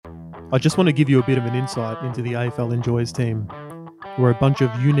I just want to give you a bit of an insight into the AFL Enjoys team. We're a bunch of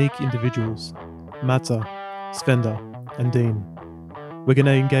unique individuals, Matza, Svenda, and Dean. We're going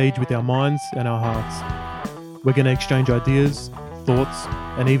to engage with our minds and our hearts. We're going to exchange ideas, thoughts,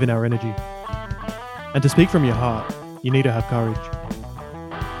 and even our energy. And to speak from your heart, you need to have courage.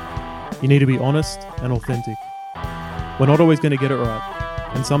 You need to be honest and authentic. We're not always going to get it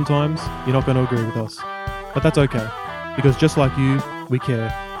right, and sometimes you're not going to agree with us. But that's okay, because just like you, we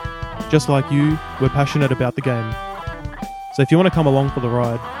care. Just like you, we're passionate about the game. So if you want to come along for the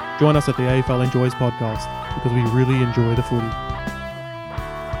ride, join us at the AFL Enjoys podcast, because we really enjoy the footy.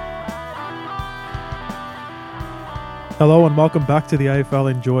 Hello and welcome back to the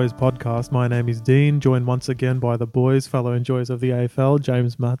AFL Enjoys podcast. My name is Dean, joined once again by the boys, fellow enjoyers of the AFL,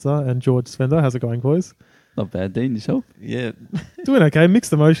 James Matza and George Svenda. How's it going, boys? Not bad, Dean. Yourself? Yeah. Doing okay.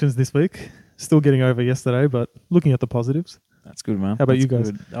 Mixed emotions this week. Still getting over yesterday, but looking at the positives. That's good, man. How about That's you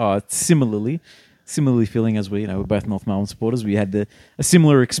guys? Good. Oh, it's similarly feeling as we're both North Melbourne supporters. We had a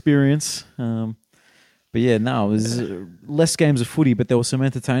similar experience. But yeah, no, it was less games of footy, but there were some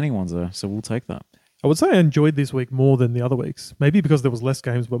entertaining ones though, so we'll take that. I would say I enjoyed this week more than the other weeks. Maybe because there was less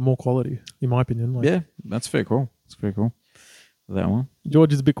games, but more quality, in my opinion. Yeah, that's fair call. That's fair call. That one.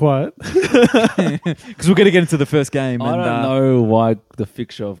 George is a bit quiet. Because we're going to get into the first game. I don't know why the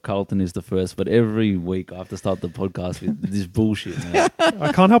fixture of Carlton is the first, but every week I have to start the podcast with this bullshit, man.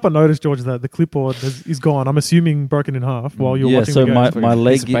 I can't help but notice, George, that the clipboard is gone. I'm assuming broken in half while you're watching so the game. my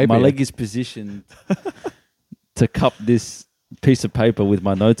Piece of leg paper. is positioned to cup this piece of paper with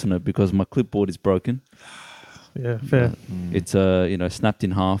my notes on it because my clipboard is broken. Yeah, fair. It's snapped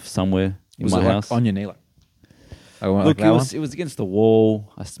in half somewhere in Was my it like house. on your knee? Look, it was against the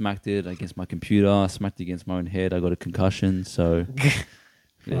wall. I smacked it against my computer. I smacked it against my own head. I got a concussion. So,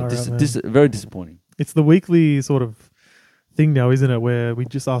 All right, man. very disappointing. It's the weekly sort of thing now, isn't it, where we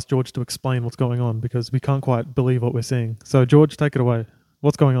just ask George to explain what's going on because we can't quite believe what we're seeing. So, George, take it away.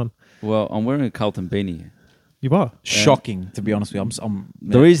 What's going on? Well, I'm wearing a Carlton beanie. You are? Shocking, to be honest with you.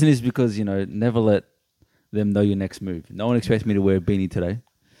 The reason is because, never let them know your next move. No one expects me to wear a beanie today.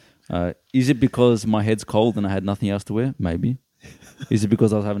 Is it because my head's cold and I had nothing else to wear? Maybe. Is it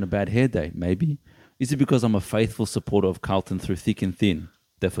because I was having a bad hair day? Maybe. Is it because I'm a faithful supporter of Carlton through thick and thin?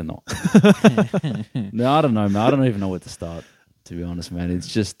 Definitely not. No, I don't know, man. I don't even know where to start, to be honest, man. It's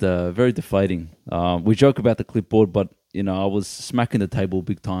just very deflating. We joke about the clipboard, but, I was smacking the table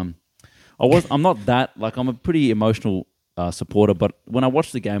big time. I'm not that, I'm a pretty emotional supporter, but when I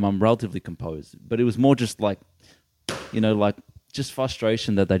watch the game, I'm relatively composed. But it was more just just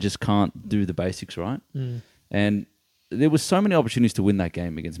frustration that they just can't do the basics right. And there was so many opportunities to win that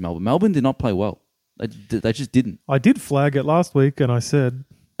game against Melbourne. Melbourne did not play well. They just didn't. I did flag it last week and I said,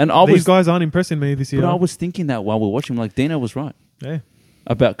 And these guys aren't impressing me this year. But I was thinking that while we were watching, Dino was right Yeah.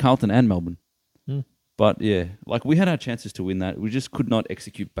 about Carlton and Melbourne. Mm. But yeah, we had our chances to win that. We just could not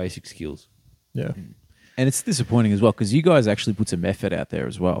execute basic skills. Yeah. And it's disappointing as well because you guys actually put some effort out there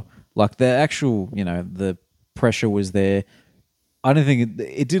as well. The actual, the pressure was there. I don't think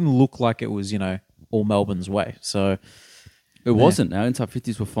it didn't look like it was, all Melbourne's way. So it wasn't. Our inside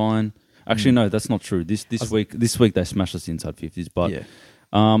 50s were fine. Actually, no, that's not true. This week they smashed us inside 50s. But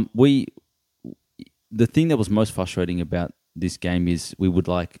the thing that was most frustrating about this game is we would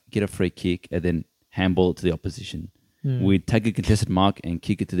get a free kick and then handball it to the opposition. We'd take a contested mark and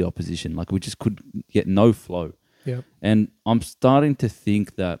kick it to the opposition. We just could get no flow. Yep. And I'm starting to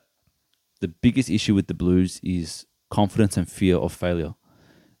think that the biggest issue with the Blues is confidence and fear of failure.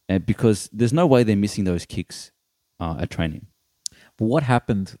 And because there's no way they're missing those kicks at training. But what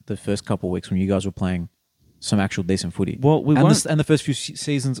happened the first couple of weeks when you guys were playing some actual decent footy? Well, and the first few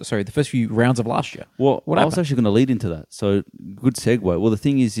the first few rounds of last year. Well, what I was actually going to lead into that. So good segue. Well, the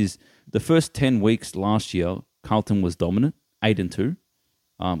thing is the first 10 weeks last year, Carlton was dominant, 8-2,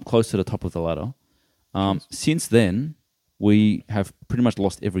 close to the top of the ladder. Since then, we have pretty much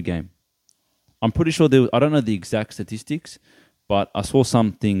lost every game. I'm pretty sure I don't know the exact statistics, but I saw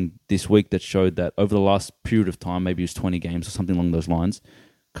something this week that showed that over the last period of time, maybe it was 20 games or something along those lines,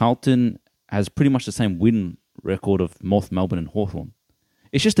 Carlton has pretty much the same win record of North Melbourne and Hawthorn.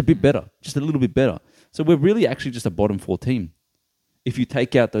 It's just a bit better, just a little bit better. So we're really actually just a bottom 4 team if you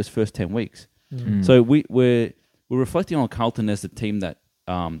take out those first 10 weeks. So we're reflecting on Carlton as the team that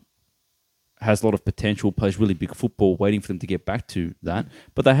has a lot of potential, plays really big football, waiting for them to get back to that.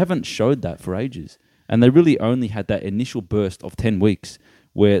 But they haven't showed that for ages. And they really only had that initial burst of 10 weeks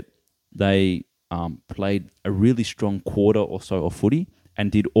where they played a really strong quarter or so of footy and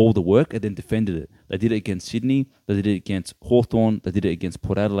did all the work and then defended it. They did it against Sydney. They did it against Hawthorn. They did it against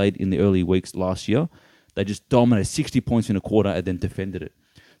Port Adelaide in the early weeks last year. They just dominated 60 points in a quarter and then defended it.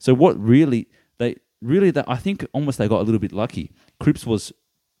 So what really I think almost they got a little bit lucky. Cripps was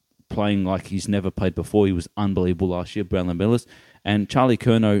playing like he's never played before. He was unbelievable last year, Brownlow medalist. And Charlie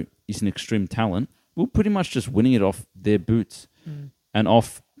Curnow is an extreme talent. We're pretty much just winning it off their boots and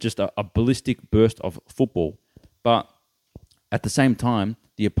off just a ballistic burst of football. But at the same time,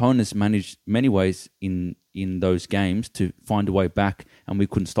 the opponents managed many ways in those games to find a way back, and we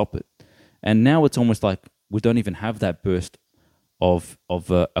couldn't stop it. And now it's almost like we don't even have that burst of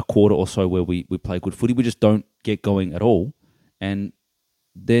a quarter or so where we play good footy. We just don't get going at all. And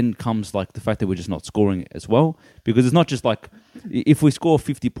then comes like the fact that we're just not scoring as well, because it's not just like if we score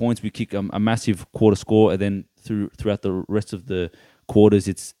 50 points, we kick a massive quarter score, and then throughout the rest of the quarters,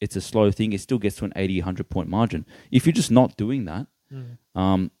 it's a slow thing. It still gets to an 80, 100 point margin. If you're just not doing that,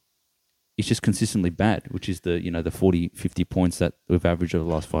 it's just consistently bad, which is the 40, 50 points that we've averaged over the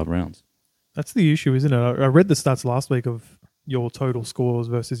last 5 rounds. That's the issue, isn't it? I read the stats last week of your total scores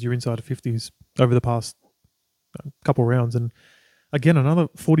versus your inside of 50s over the past couple rounds, and again, another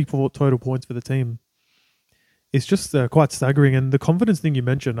 44 total points for the team. It's just quite staggering. And the confidence thing you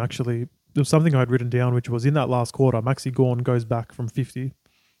mentioned, actually, there was something I'd written down, which was in that last quarter, Maxi Gawn goes back from 50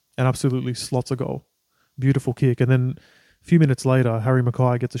 and absolutely slots a goal. Beautiful kick. And then a few minutes later, Harry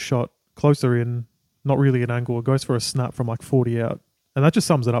Mackay gets a shot closer in, not really an angle. It goes for a snap from like 40 out. And that just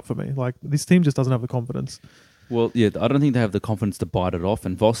sums it up for me. Like, this team just doesn't have the confidence. Well, yeah, I don't think they have the confidence to bite it off.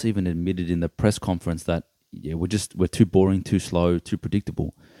 And Voss even admitted in the press conference that, yeah, we're too boring, too slow, too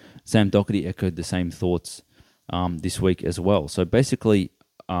predictable. Sam Doherty echoed the same thoughts this week as well. So basically,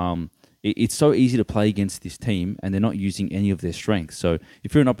 it's so easy to play against this team, and they're not using any of their strengths. So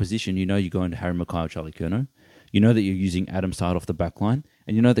if you're in opposition, you know you're going to Harry Mackay or Charlie Curnow. You know that you're using Adam Sard off the back line,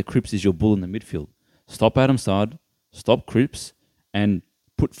 and you know that Cripps is your bull in the midfield. Stop Adam Sard, stop Cripps, and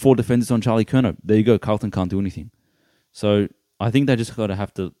put 4 defenders on Charlie Curnow. There you go. Carlton can't do anything. So I think they just got to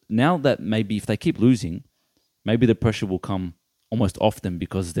have to... Now that maybe if they keep losing, maybe the pressure will come almost off them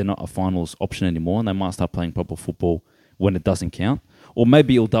because they're not a finals option anymore, and they might start playing proper football when it doesn't count. Or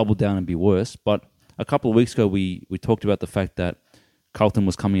maybe it'll double down and be worse. But a couple of weeks ago, we talked about the fact that Carlton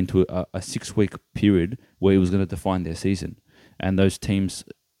was coming into a 6-week period where it was going to define their season. And those teams,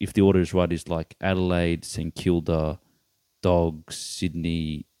 if the order is right, is like Adelaide, St Kilda, Dogs,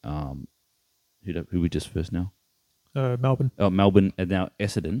 Sydney, who we just first now? Melbourne. Melbourne, and now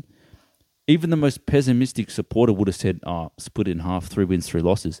Essendon. Even the most pessimistic supporter would have said, split it in half, 3 wins, 3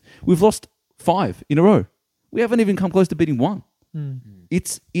 losses. We've lost 5 in a row. We haven't even come close to beating 1.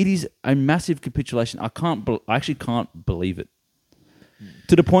 It is a massive capitulation. I actually can't believe it.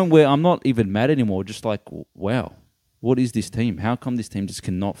 To the point where I'm not even mad anymore, just like, wow, what is this team? How come this team just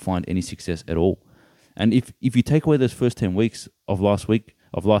cannot find any success at all? And if you take away those first 10 weeks of last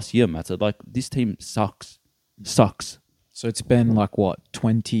year, Matt, so like this team sucks. So it's been like what,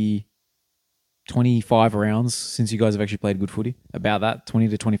 20, 25 rounds since you guys have actually played good footy? About that, 20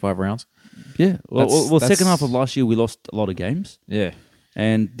 to 25 rounds? Yeah. Well, second half of last year, we lost a lot of games. Yeah.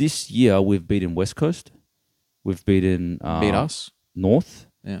 And this year, we've beaten West Coast. We've beaten... Beat us. North.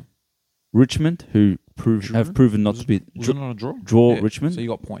 Yeah. Richmond, who have proven not to be... Was it not a draw? Draw Yeah. Richmond. So you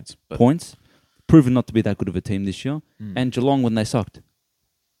got points. But Points. Proven not to be that good of a team this year. And Geelong when they sucked.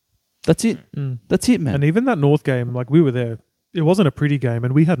 That's it. That's it, man. And even that North game, like, we were there. It wasn't a pretty game,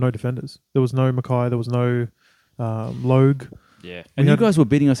 and we had no defenders. There was no Mackay. There was no Logue. Yeah. And you guys were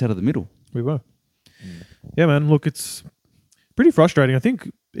beating us out of the middle. We were. Yeah, man. Look, it's pretty frustrating. I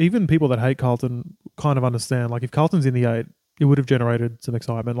think even people that hate Carlton kind of understand. Like, if Carlton's in the 8, it would have generated some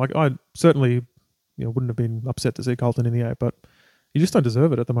excitement. Like, I certainly wouldn't have been upset to see Carlton in the 8, but you just don't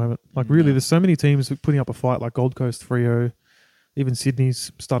deserve it at the moment. Like, really, there's so many teams putting up a fight, like Gold Coast, Freo, even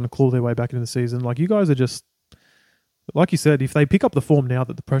Sydney's starting to claw their way back into the season. Like, you guys are just, like you said, if they pick up the form now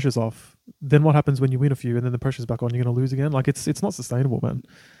that the pressure's off, then what happens when you win a few and then the pressure's back on, you're going to lose again? Like, it's not sustainable, man.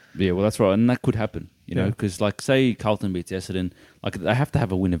 Yeah, well, that's right. And that could happen, you know, because, like, say Carlton beats Essendon, like, they have to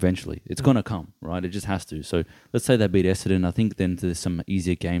have a win eventually. It's going to come, right? It just has to. So let's say they beat Essendon. I think then there's some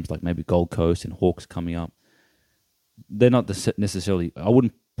easier games, like maybe Gold Coast and Hawks coming up. They're not necessarily... I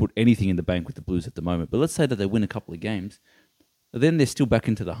wouldn't put anything in the bank with the Blues at the moment. But let's say that they win a couple of games. Then they're still back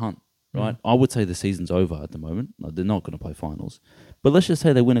into the hunt, right? I would say the season's over at the moment. Like, they're not going to play finals. But let's just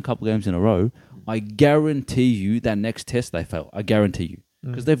say they win a couple of games in a row. I guarantee you that next test they fail. I guarantee you.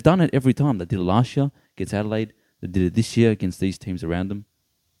 Because they've done it every time. They did it last year against Adelaide. They did it this year against these teams around them.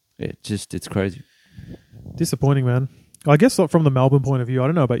 It's crazy. Disappointing, man. I guess from the Melbourne point of view, I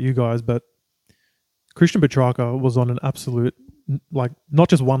don't know about you guys, but Christian Petrarca was on an absolute, like, not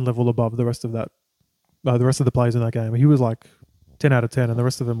just one level above the rest of that, the rest of the players in that game. He was like 10 out of 10, and the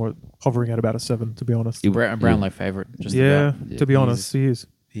rest of them were hovering at about a 7, to be honest. Brownlow favourite. To be honest, he is.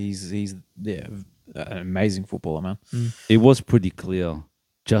 He's an amazing footballer, man. It was pretty clear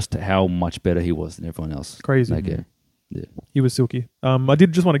just how much better he was than everyone else. Crazy. That game. Yeah. He was silky. I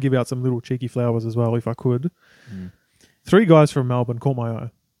did just want to give out some little cheeky flowers as well, if I could. 3 guys from Melbourne caught my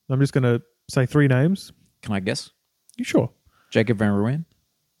eye. I'm just going to say 3 names. Can I guess? You sure? Jacob Van Rooyen?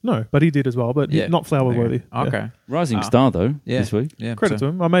 No, but he did as well, but not flower worthy. Okay. Yeah. Rising star, though, Yeah. this week. Yeah. Credit to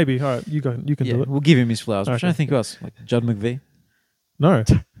him. Maybe. All right, you can do it. We'll give him his flowers. I'm Okay. trying to think who else. Like Judd McVie? No.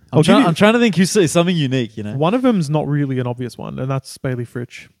 I'm trying to think who's something unique, you know? One of them's not really an obvious one, and that's Bailey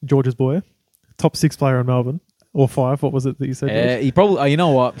Fritsch, George's boy. Top 6 player in Melbourne. Or 5. What was it that you said? George? He probably, you know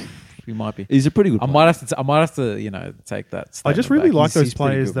what? He might be. He's a pretty good I player. might have to, take that. I just statement really back. like those He's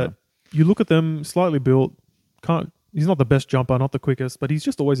pretty players good, that man. you look at them, slightly built, he's not the best jumper, not the quickest, but he's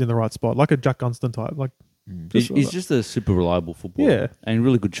just always in the right spot, like a Jack Gunston type. Like He's just a super reliable footballer. Yeah. And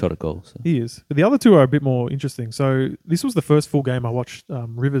really good shot at goal. So. he is. But the other 2 are a bit more interesting. So this was the first full game I watched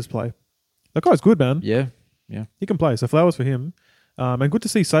Rivers play. That guy's good, man. Yeah. He can play. So flowers for him. And good to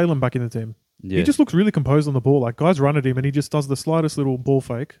see Salem back in the team. Yeah. He just looks really composed on the ball. Like guys run at him and he just does the slightest little ball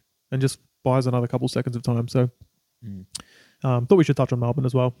fake and just buys another couple seconds of time. So thought we should touch on Melbourne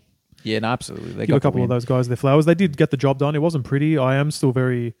as well. Yeah, no, absolutely. They Give got a couple of those guys their flowers. They did get the job done. It wasn't pretty. I am still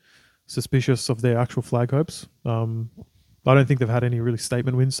very suspicious of their actual flag hopes. I don't think they've had any really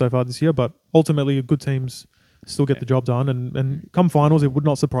statement wins so far this year, but ultimately good teams still get the job done. And come finals, it would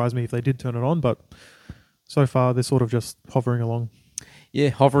not surprise me if they did turn it on, but so far they're sort of just hovering along. Yeah,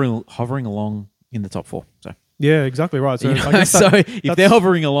 hovering along in the top 4. So, Yeah, exactly right. So, you know, I guess so if that's- they're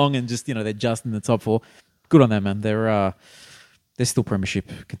hovering along and just they're just in the top 4, good on them, man. They're still premiership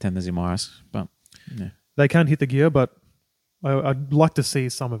contenders in my eyes. But yeah, they can hit the gear, but I'd like to see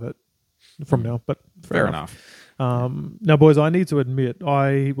some of it from now. But fair enough. Now, boys, I need to admit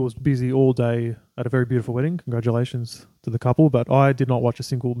I was busy all day at a very beautiful wedding. Congratulations to the couple, but I did not watch a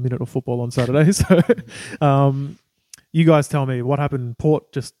single minute of football on Saturday. So, you guys tell me what happened.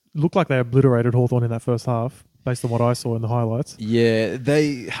 Port just looked like they obliterated Hawthorn in that first half, based on what I saw in the highlights. Yeah,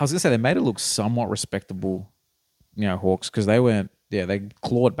 I was gonna say they made it look somewhat respectable, Hawks, because they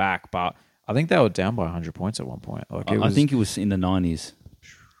clawed back, but I think they were down by 100 points at one point. Like I think it was in the 90s.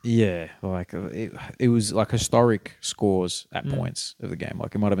 Yeah, like it was like historic scores at points of the game.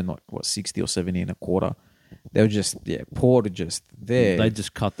 Like it might have been 60 or 70 in a quarter. They were just Port are just there. They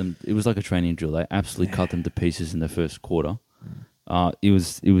just cut them. It was like a training drill. They absolutely cut them to pieces in the first quarter. It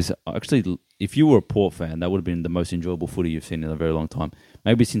was actually, if you were a Port fan, that would have been the most enjoyable footy you've seen in a very long time.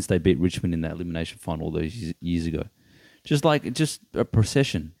 Maybe since they beat Richmond in that elimination final all those years ago. Just a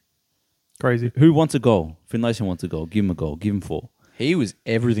procession. Crazy. Who wants a goal? Finlayson wants a goal. Give him a goal. Give him 4. He was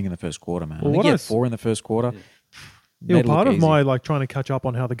everything in the first quarter, man. Well, I think what he I had s- 4 in the first quarter. Yeah, Made it part look of easy. my trying to catch up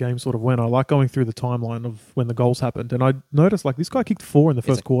on how the game sort of went. I like going through the timeline of when the goals happened, and I noticed this guy kicked 4 in the It's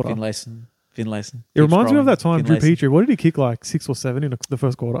first like quarter. Finlayson. It reminds me of that time Drew Finlayson. Petrie. What did he kick, 6 or 7 in the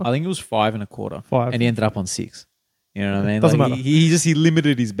first quarter? I think it was 5 and a quarter. 5. And he ended up on 6. You know what I mean? Doesn't matter. He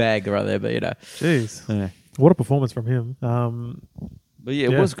limited his bag right there, but Jeez, Yeah. what a performance from him. But yeah,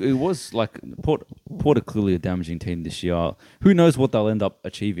 it was like Port are clearly a damaging team this year. Who knows what they'll end up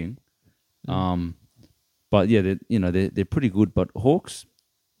achieving? But yeah, they're pretty good. But Hawks,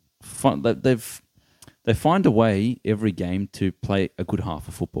 they find a way every game to play a good half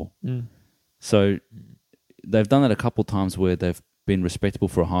of football. So they've done that a couple of times where they've been respectable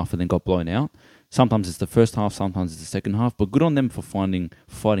for a half and then got blown out. Sometimes it's the first half, sometimes it's the second half. But good on them for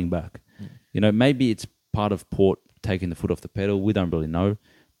fighting back. Maybe it's part of Port taking the foot off the pedal. We don't really know.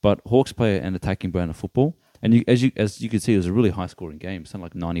 But Hawks play an attacking brand of football. And as you can see, it was a really high-scoring game. Something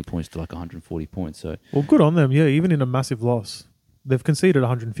like 90 points to 140 points. So Well, good on them. Yeah, even in a massive loss, they've conceded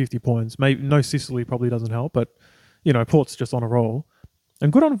 150 points. Maybe no Sicily probably doesn't help, but Port's just on a roll.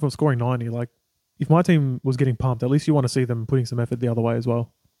 And good on them for scoring 90. If my team was getting pumped, at least you want to see them putting some effort the other way as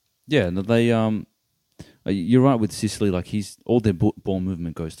well. yeah, they you're right with Sicily. All their ball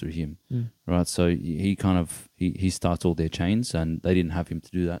movement goes through him, right? So he kind of he starts all their chains, and they didn't have him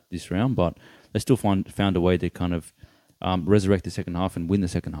to do that this round, but they still found a way to kind of resurrect the second half and win the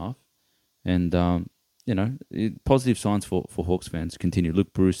second half. And positive signs for Hawks fans continue.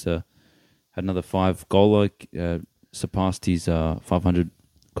 Luke Bruce had another 5-goaler, surpassed his 500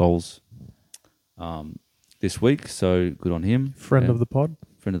 goals this week. So good on him. Friend of the pod.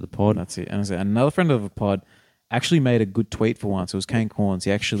 Friend of the pod. That's it. And another friend of the pod actually made a good tweet for once. It was Kane Corns.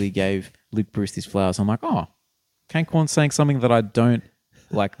 He actually gave Luke Bruce his flowers. I'm like, oh, Kane Corns saying something that I don't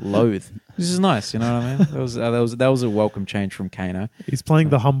loathe. This is nice. You know what I mean? That was a welcome change from Kano. He's playing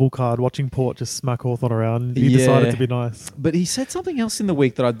the humble card, watching Port just smack Hawthorn around. He decided to be nice. But he said something else in the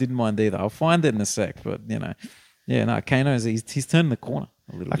week that I didn't mind either. I'll find it in a sec. But Kano he's turning the corner.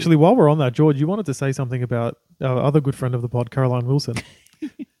 a little Actually, while we're on that, George, you wanted to say something about our other good friend of the pod, Caroline Wilson.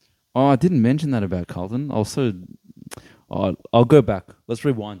 Oh, I didn't mention that about Carlton. I'll go back. Let's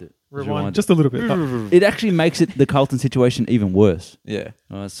rewind it. Rewind just a little bit. It actually makes the Carlton situation even worse. bit.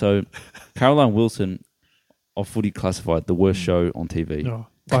 Yeah. So, Caroline Wilson of Footy Classified, the worst show on TV. Oh,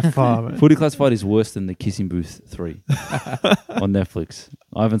 by far, man. Footy Classified is worse than The Kissing Booth 3 on Netflix.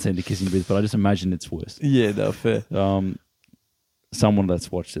 I haven't seen The Kissing Booth, but I just imagine it's worse. Yeah, no, fair. Someone that's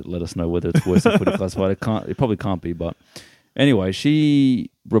watched it, let us know whether it's worse than Footy Classified. It probably can't be, but anyway,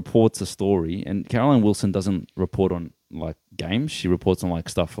 she reports a story, and Caroline Wilson doesn't report on like games. She reports on like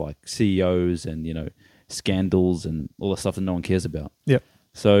stuff like CEOs and scandals and all the stuff that no one cares about. Yep.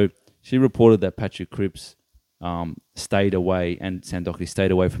 So she reported that Patrick Cripps stayed away and Sandocki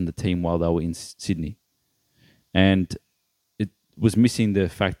stayed away from the team while they were in Sydney, and it was missing the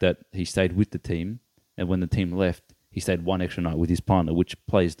fact that he stayed with the team, and when the team left, he stayed one extra night with his partner, which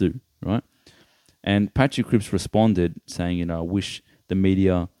players do, right? And Patrick Cripps responded saying, I wish the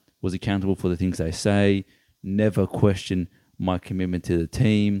media was accountable for the things they say, never question my commitment to the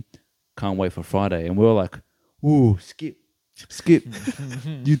team, can't wait for Friday. And we were like, ooh, skip.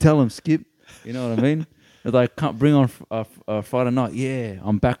 You tell him, skip. You know what I mean? They're like, can't bring on Friday night. Yeah,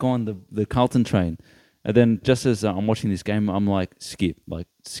 I'm back on the Carlton train. And then just as I'm watching this game, I'm like, skip. No,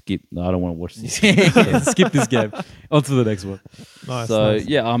 I don't want to watch this. Yeah, skip this game. On to the next one. Nice.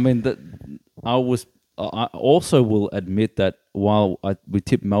 Yeah, I mean, I also will admit that while we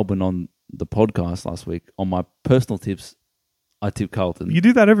tipped Melbourne on the podcast last week, on my personal tips, I tipped Carlton. You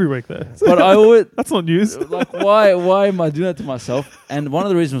do that every week, there. But I always That's not news. like, why am I doing that to myself? And one of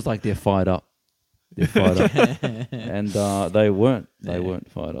the reasons was like they're fired up. And they weren't. They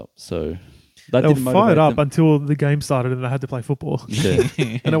weren't fired up. So that They were didn't motivate fired up them. until the game started and they had to play football. Yeah.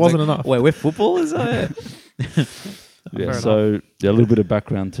 And it wasn't enough. Wait, we're footballers? Yeah. Fair So a little bit of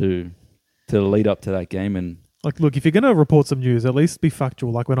background to lead up to that game, and Like, look, if you're going to report some news, at least be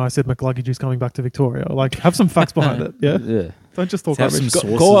factual. Like when I said McLuggage is coming back to Victoria. Like, have some facts behind it. Yeah? yeah. Don't just talk Have rubbish. some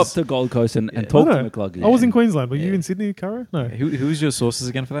Go up sources. to Gold Coast and I talk know. to McLuggage. I was in Queensland. Were you Yeah. in Sydney, Caro? No. Who was your sources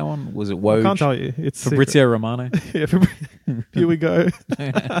again for that one? Was it I Woj? can't tell you. It's Fabrizio Romano? secret. Yeah, here we go.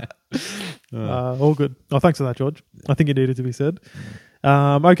 All good. Oh, thanks for that, George. I think it needed to be said.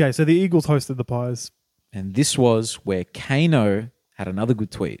 Okay, so the Eagles hosted the Pies. And this was where Kano had another good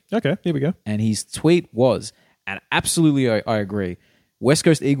tweet. Okay, here we go. And his tweet was, and absolutely I agree, West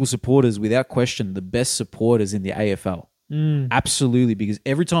Coast Eagles supporters, without question, the best supporters in the AFL. Absolutely, because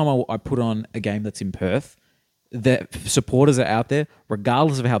every time I put on a game that's in Perth, the supporters are out there,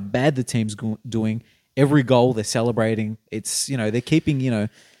 regardless of how bad the team's doing. Every goal they're celebrating. It's, they're keeping,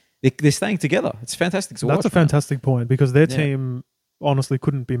 they're staying together. It's fantastic to watch. That's a fantastic point because their team honestly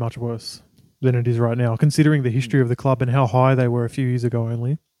couldn't be much worse than it is right now, considering the history of the club and how high they were a few years ago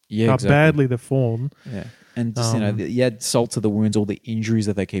only. Yeah, how exactly. badly they've fallen. Yeah. And just, you add salt to the wounds, all the injuries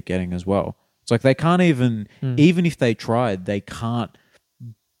that they keep getting as well. It's like they can't even if they tried, they can't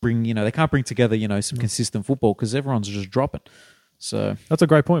bring together, some consistent football because everyone's just dropping. So That's a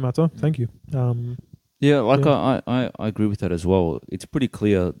great point, Matto. Thank you. I agree with that as well. It's pretty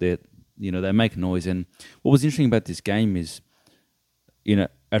clear that they make noise, and what was interesting about this game is,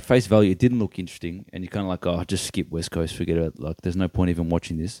 at face value, it didn't look interesting, and you're kind of like, oh, just skip West Coast, forget it. Like, there's no point even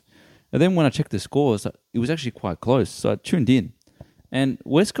watching this. And then when I checked the scores, it was actually quite close, so I tuned in, and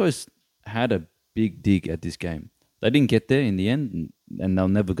West Coast had a big dig at this game. They didn't get there in the end, and they're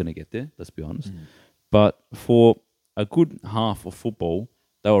never going to get there. Let's be honest. But for a good half of football,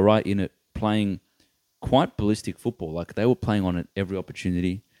 they were right in it, playing quite ballistic football. Like they were playing on it every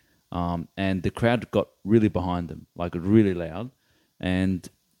opportunity, and the crowd got really behind them, like really loud. And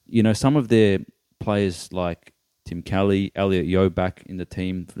some of their players like Tim Kelly, Elliot Yeo back in the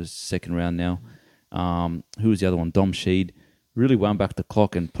team for the second round now. Who was the other one? Dom Sheed really wound back the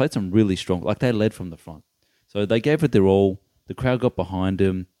clock and played some really strong. Like they led from the front, so they gave it their all. The crowd got behind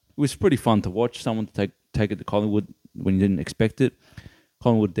them. It was pretty fun to watch. Someone to take it to Collingwood when you didn't expect it.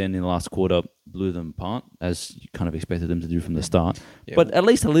 Collingwood then in the last quarter blew them apart, as you kind of expected them to do from the start. Yeah. But at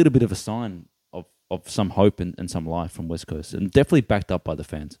least a little bit of a sign of some hope and some life from West Coast, and definitely backed up by the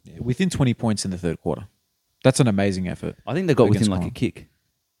fans. Yeah, within 20 points in the third quarter. That's an amazing effort. I think they got within like a kick.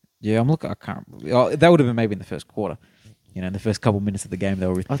 Yeah, I'm looking. I can't. That would have been maybe in the first quarter. In the first couple of minutes of the game, they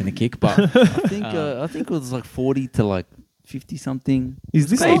were within a kick. But I think it was like 40 to like 50 something. Is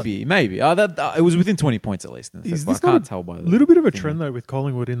this maybe? It was within 20 points at least. Is this I can't tell by a little bit of a trend though with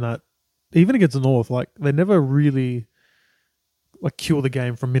Collingwood in that even against North, like they never really like kill the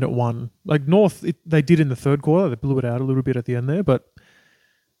game from minute one. Like North, they did in the third quarter. They blew it out a little bit at the end there, but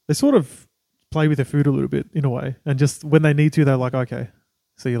they sort of play with their food a little bit in a way. And just when they need to, they're like, okay,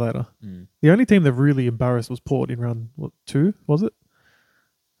 See you later. Mm. The only team they've really embarrassed was Port in round 2, was it?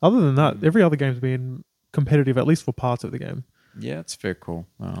 Other than that, every other game's been competitive, at least for parts of the game. Yeah, it's fair call.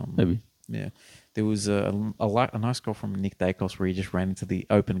 Maybe. Yeah. There was a nice goal from Nick Dacos where he just ran into the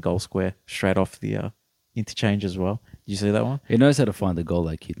open goal square straight off the interchange as well. Did you see that one? He knows how to find the goal,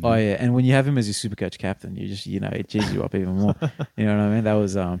 that kid. Oh, yeah. And when you have him as your Supercoach captain, you just, it cheers you up even more. You know what I mean? That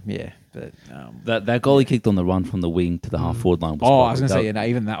was, yeah. But, That goal he kicked on the run from the wing to the half-forward line was I was going to say,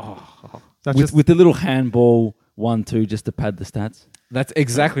 even that. That's with the little handball 1-2 just to pad the stats. That's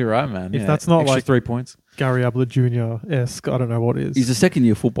exactly right, man. If that's not extra like 3 points. Gary Ablett Jr.-esque, I don't know what is. He's a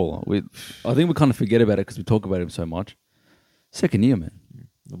second-year footballer. I think we kind of forget about it because we talk about him so much. Second year, man.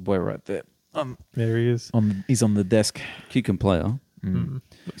 The boy right there. There he is. He's on the desk. Kicking player.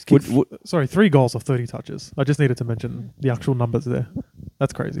 Sorry, 3 goals off 30 touches. I just needed to mention the actual numbers there.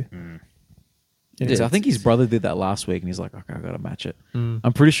 That's crazy. Yeah, so I think his brother did that last week, and he's like, okay, I've got to match it.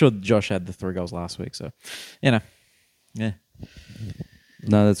 I'm pretty sure Josh had the 3 goals last week, so, yeah.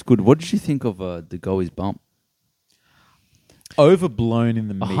 No, that's good. What did you think of the goalie's bump? Overblown in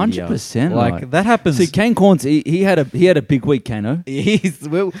the media. 100%. Like, right. that happens. See, Kane Corns, he had a big week, Kano.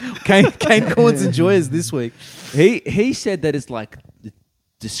 Kane Corns enjoys this week. He said that it's like a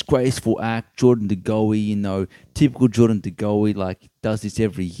disgraceful act. Jordan De Goey, typical Jordan De Goey, like does this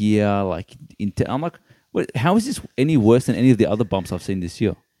every year. Like, I'm like, how is this any worse than any of the other bumps I've seen this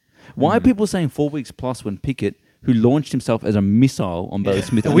year? Why are people saying 4 weeks plus when Pickett, who launched himself as a missile on Bailey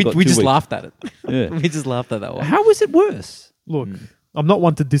Smith, we got 2 just weeks? laughed at it. Yeah. We just laughed at that one. How is it worse? Look, I'm not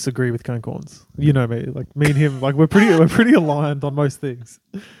one to disagree with Kane Corns. You know me. Like, me and him, like, we're pretty aligned on most things.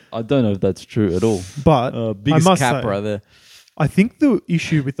 I don't know if that's true at all. But Biggest I must cap say, right there. I think the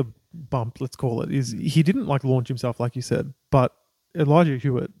issue with the bump, let's call it, is he didn't like launch himself like you said, but Elijah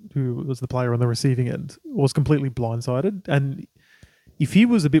Hewitt, who was the player on the receiving end, was completely blindsided. And if he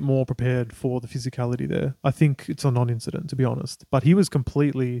was a bit more prepared for the physicality there, I think it's a non-incident, to be honest. But he was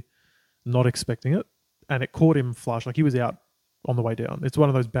completely not expecting it, and it caught him flush. Like, he was out on the way down. It's one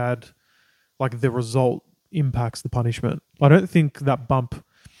of those bad, like, the result impacts the punishment. I don't think that bump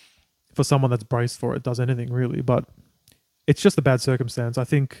for someone that's braced for it does anything really, but it's just a bad circumstance. I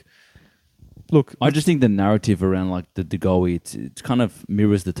think, look... I just think the narrative around, like, the De Goey, it kind of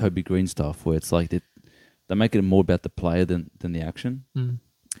mirrors the Toby Green stuff, where it's like they make it more about the player than the action.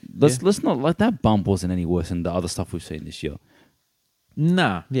 Let's not, like, that bump wasn't any worse than the other stuff we've seen this year.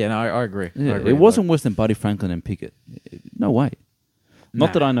 Nah. Yeah, no, I agree. Yeah, I agree. it wasn't worse than Buddy Franklin and Pickett. No way.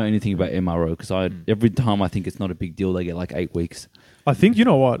 Not that I know anything about MRO, because every time I think it's not a big deal, they get like 8 weeks. I think, you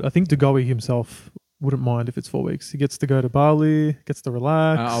know what? I think De Goey himself wouldn't mind if it's 4 weeks. He gets to go to Bali, gets to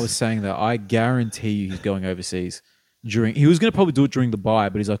relax. I was saying that I guarantee you he's going overseas. He was going to probably do it during the bye,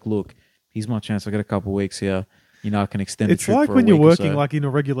 but he's like, look, here's my chance. I got a couple of weeks here. I can extend the it's trip like for when a you're week or working so. like in a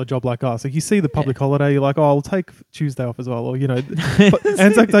regular job like us. Like, you see the public holiday, you're like, oh, I'll take Tuesday off as well. Or,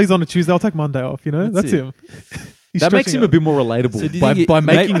 Anzac Day's on a Tuesday, I'll take Monday off, That's him. He's that makes him stretching a out. bit more relatable So do you by think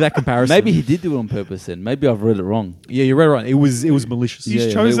making that comparison. Maybe he did do it on purpose then. Maybe I've read it wrong. Yeah, you're right. It was malicious. He's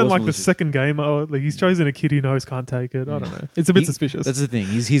Yeah, chosen it was like malicious. the second game. Like, he's chosen a kid he knows can't take it. I don't know. It's a bit suspicious. That's the thing.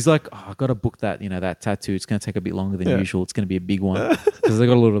 He's like, I got to book that. That tattoo. It's going to take a bit longer than usual. It's going to be a big one because they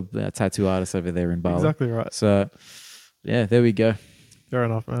got a lot of tattoo artists over there in Bali. Exactly right. So, yeah, there we go. Fair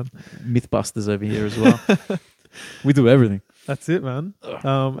enough, man. Mythbusters over here as well. We do everything. That's it, man.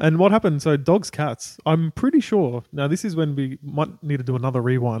 And what happened? So, dogs, cats. I'm pretty sure. Now, this is when we might need to do another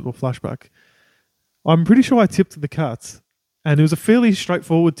rewind or flashback. I'm pretty sure I tipped the cats, and it was a fairly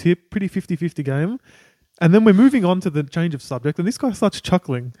straightforward tip, pretty 50-50 game. And then we're moving on to the change of subject, and this guy starts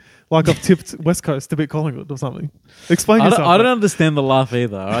chuckling like I've tipped West Coast to beat Collingwood or something. Explain yourself. I don't understand the laugh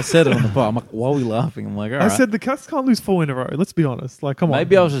either. I said it on the pod. I'm like, why are we laughing? I'm like, all I right. said the Cats can't lose 4 in a row. Let's be honest. Like, come on.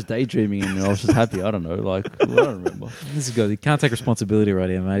 Maybe I was just daydreaming and I was just happy. I don't know. Like, I don't remember. This is good. He can't take responsibility right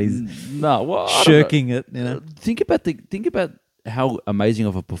here, mate. He's No, well, I don't shirking know. it. Think about how amazing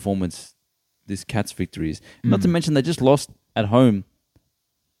of a performance this Cats victory is. Not to mention they just lost at home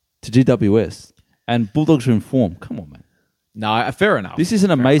to GWS, and Bulldogs are in form. Come on, man. No, fair enough. This is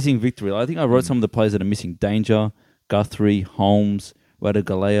an amazing victory. I think I wrote some of the players that are missing: Danger, Guthrie, Holmes,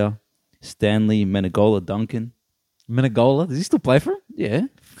 Radagalea, Stanley, Menegola, Duncan. Menegola, does he still play for him? Yeah.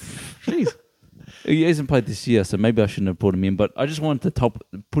 Jeez. He hasn't played this year, so maybe I shouldn't have brought him in. But I just wanted to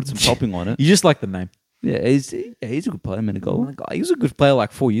put some topping on it. You just like the name. Yeah, he's a good player, Menegola. He was a good player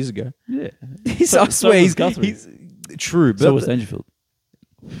like 4 years ago. Yeah. I swear was he's Guthrie. he's true. But So was Dangerfield.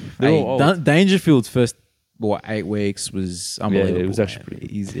 They're all old. Dangerfield's first 8 weeks was unbelievable. Yeah, it was actually pretty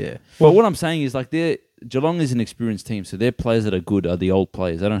good. He's Well, what I'm saying is, like, Geelong is an experienced team, so their players that are good are the old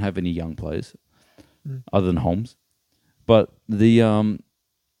players. They don't have any young players other than Holmes. But the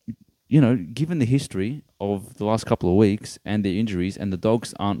given the history of the last couple of weeks and their injuries, and the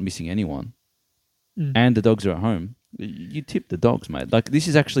Dogs aren't missing anyone, and the Dogs are at home, you tip the Dogs, mate. Like this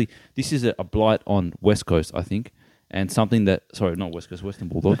is a blight on West Coast, I think, and something that not West Coast, Western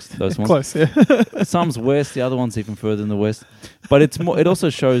Bulldogs, those ones. Close, yeah. Some's west, the other one's even further in the west. But it's more. It also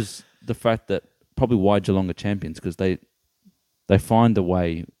shows the fact that probably why Geelong are champions, because they find a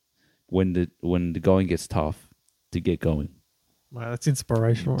way when the going gets tough to get going. Wow, that's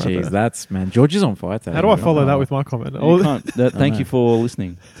inspirational. Right Jeez, there. that's, man. George is on fire today. How do I follow that with my comment? You can't. Thank you for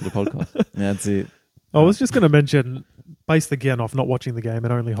listening to the podcast. That's it. I was just going to mention, based again off not watching the game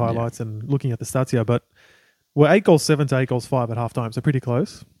and only highlights and looking at the stats here, but we're 8-7 to 8-5 at halftime, so pretty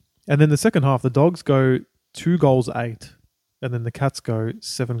close. And then the second half, the Dogs go 2-8, and then the Cats go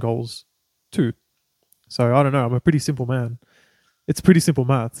 7-2. So I don't know. I'm a pretty simple man. It's pretty simple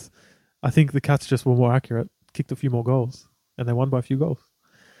maths. I think the Cats just were more accurate, kicked a few more goals, and they won by a few goals.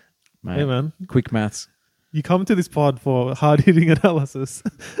 Mate, Hey, man. quick maths. You come to this pod for hard-hitting analysis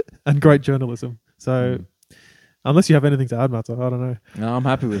and great journalism. So unless you have anything to add, Matt, I don't know. No, I'm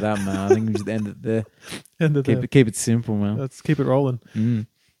happy with that, man. I think we just end it there. Keep it simple, man. Let's keep it rolling.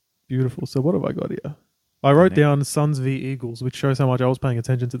 Beautiful. So what have I got here? I wrote down Suns v Eagles, which shows how much I was paying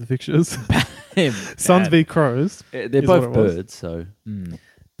attention to the fixtures. Suns v Crows. They're both birds, so...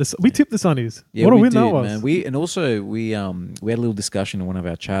 We tipped the Sunnies. Yeah, what a we win did, that was. man. We had a little discussion in one of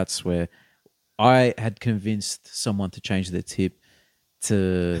our chats where I had convinced someone to change their tip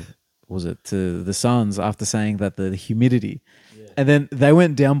to the Suns after saying that the humidity, and then they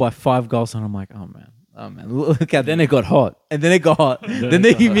went down by 5 goals, and I'm like, oh man, look at. Then it got hot, then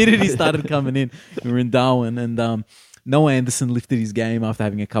the humidity started coming in. We were in Darwin, and Noah Anderson lifted his game after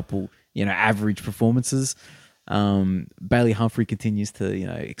having a couple average performances. Bailey Humphrey continues to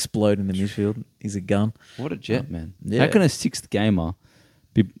explode in the midfield. He's a gun. What a jet, man! Yeah. How can a sixth gamer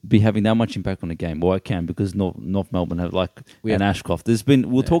be having that much impact on the game? Well, I can, because North Melbourne have and Ashcroft. We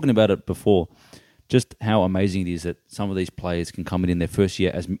were talking about it before, just how amazing it is that some of these players can come in their first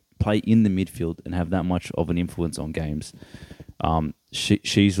year as play in the midfield and have that much of an influence on games.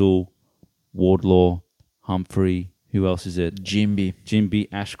 Sheasel, Wardlaw, Humphrey. Who else is it? Jimby,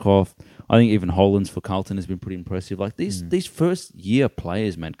 Ashcroft. I think even Hollands for Carlton has been pretty impressive. Like these first year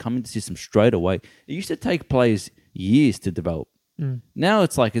players, man, come into the system straight away. It used to take players years to develop. Now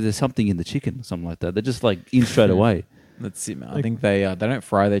it's like there's something in the chicken or something like that. They're just in straight away. That's it, man. I think they don't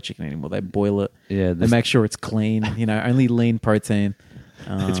fry their chicken anymore. They boil it. Yeah, they make sure it's clean. Only lean protein.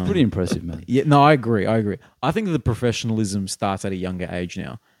 It's pretty impressive, man. Yeah, no, I agree. I think that the professionalism starts at a younger age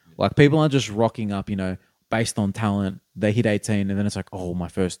now. Like people aren't just rocking up, based on talent. They hit 18 and then it's like, oh, my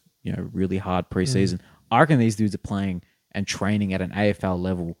first, really hard preseason. I reckon these dudes are playing and training at an AFL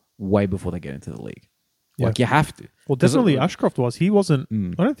level way before they get into the league. Yeah. You have to. Well, definitely Ashcroft was. He wasn't.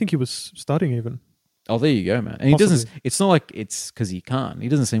 I don't think he was studying even. Oh, there you go, man. And he doesn't. It's not like it's because he can't. He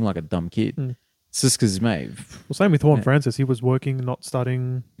doesn't seem like a dumb kid. It's just because, mate. Well, same with Horn Francis. He was working, not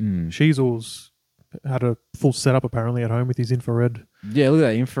studying. Sheasels had a full setup apparently at home with his infrared. Yeah, look at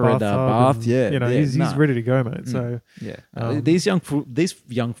that infrared bath. He's ready to go, mate. So these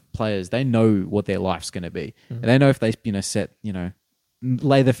young players, they know what their life's going to be, and they know if they set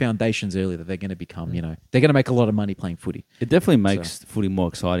lay the foundations early that they're going to become. They're going to make a lot of money playing footy. It definitely makes footy more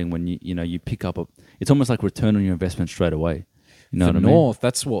exciting when you pick up it's almost like return on your investment straight away. You know for what North, I mean?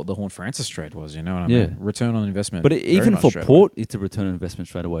 that's what the Horn Francis trade was. You know what I mean? Return on investment. But even for Port, it's a return on investment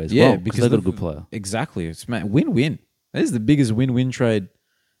straight away as well. Because they've got a good player. Exactly. It's win-win. That is the biggest win-win trade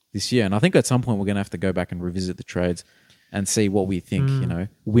this year. And I think at some point we're going to have to go back and revisit the trades and see what we think,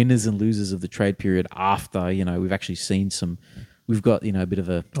 winners and losers of the trade period after, we've actually seen we've got, a bit of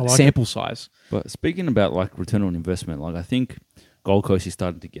a sample size. But speaking about return on investment, I think Gold Coast is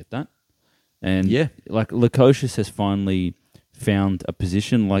starting to get that. And Lukosius has finally found a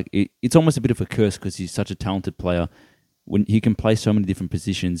position. It's almost a bit of a curse because he's such a talented player. When he can play so many different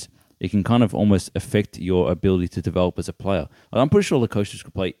positions, it can kind of almost affect your ability to develop as a player. I'm pretty sure Lukosius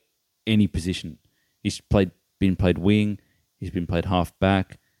could play any position. He's been played wing. He's been played half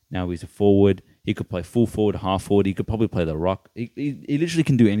back. Now he's a forward. He could play full forward, half forward. He could probably play the rock. He literally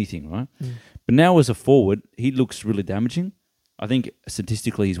can do anything, right? But now as a forward, he looks really damaging. I think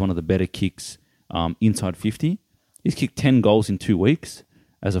statistically he's one of the better kicks inside 50. He's kicked 10 goals in 2 weeks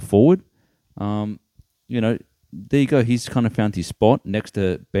as a forward. There you go. He's kind of found his spot next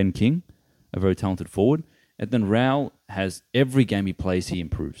to Ben King, a very talented forward. And then Raul has every game he plays, he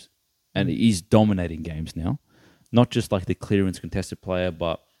improves. And he's dominating games now. Not just the clearance contested player,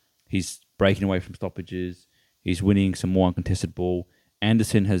 but he's breaking away from stoppages. He's winning some more uncontested ball.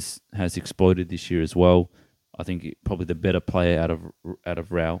 Anderson has exploded this year as well. I think probably the better player out of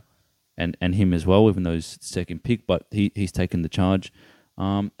Raul. and him as well, even though he's second pick, but he's taken the charge.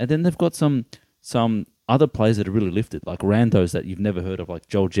 And then they've got some other players that are really lifted, like randos that you've never heard of, like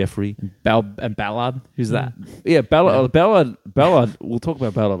Joel Jeffrey. And Ballard, who's that? Yeah, Ballard. We'll talk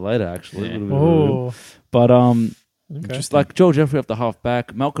about Ballard later, actually. Yeah. Oh, But okay. just like Joel Jeffrey off the half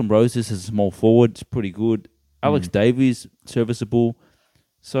back, Malcolm Roses as a small forward, it's pretty good. Alex Davies, serviceable.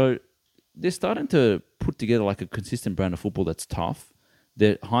 So they're starting to put together like a consistent brand of football that's tough.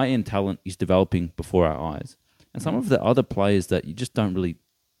 Their high-end talent is developing before our eyes. And some of the other players that you just don't really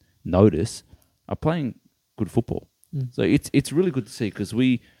notice are playing good football. So it's really good to see because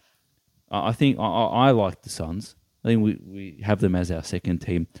I think I like the Suns. I think we have them as our second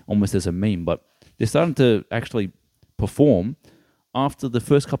team, almost as a meme, but they're starting to actually perform after the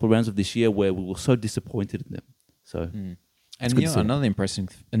first couple of rounds of this year where we were so disappointed in them. So, And another impressive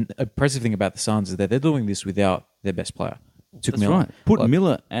thing about the Suns is that they're doing this without their best player. Took that's Miller. right. Put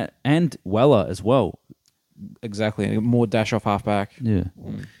Miller and Weller as well. Exactly. More dash off halfback. Yeah.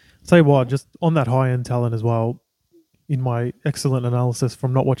 Tell you what, just on that high-end talent as well, in my excellent analysis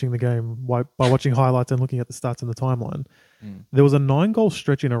from not watching the game, by watching highlights and looking at the stats and the timeline, there was a 9-goal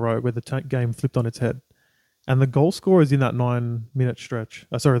stretch in a row where the game flipped on its head. And the goal scorers in that 9-minute stretch,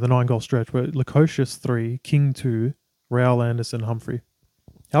 the 9-goal stretch, were Lukosius 3, King 2, Raul Anderson, Humphrey.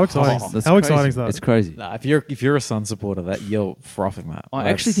 How exciting! That's How crazy. exciting is that? It's crazy. Nah, if you're a Sun supporter, that you're frothing that. I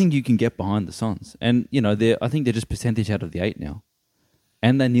actually think you can get behind the Suns. And, I think they're just percentage out of the 8 now.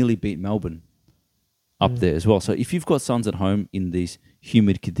 And they nearly beat Melbourne up there as well. So if you've got Suns at home in these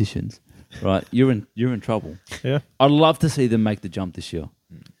humid conditions, right, you're in trouble. Yeah. I'd love to see them make the jump this year.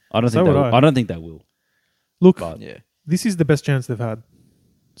 I don't think they will. Look, yeah. this is the best chance they've had.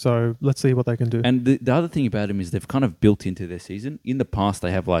 So let's see what they can do. And the other thing about them is they've kind of built into their season. In the past,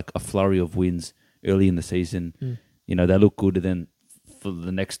 they have like a flurry of wins early in the season. They look good, and then for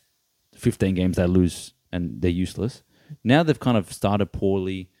the next 15 games, they lose and they're useless. Now they've kind of started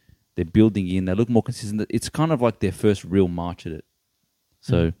poorly. They're building in. They look more consistent. It's kind of like their first real march at it.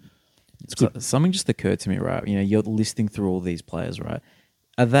 So it's good. So, something just occurred to me, right? You're listing through all these players, right?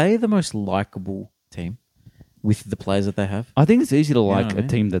 Are they the most likable team with the players that they have? I think it's easy to like what I mean? a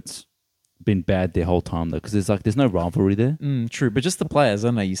team that's been bad their whole time, though, because there's no rivalry there. True, but just the players. I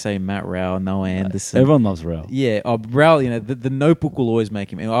don't know. You say Matt Rao, Noah Anderson. Everyone loves Real. Yeah, Rao, the notebook will always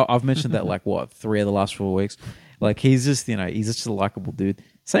make him. I've mentioned that 3 of the last 4 weeks. Like he's just a likable dude.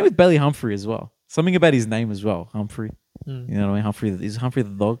 Same with Bailey Humphrey as well. Something about his name as well, Humphrey. You know what I mean? Humphrey is Humphrey the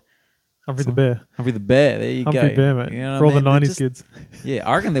dog. Humphrey the Bear. Humphrey the Bear. There you go. Humphrey Bear, mate. You know For what all I the mean? 90s kids. Yeah,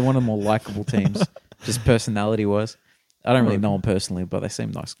 I reckon they're one of the more likable teams, just personality wise. I don't really know them personally, but they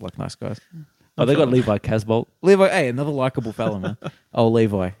seem nice guys. Oh, they got Levi Casbolt. Levi, hey, another likable fella, man. Oh,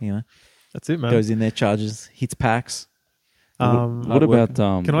 Levi, That's it, man. goes in there, charges, hits packs. What about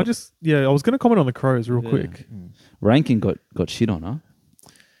Can I just... Yeah, I was going to comment on the Crows real quick. Rankin got shit on, huh?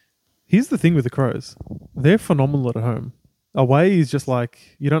 Here's the thing with the Crows. They're phenomenal at home. Away is just like,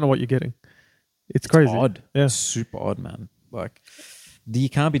 you don't know what you're getting. It's crazy. Odd. Yeah. Super odd, man. Like, you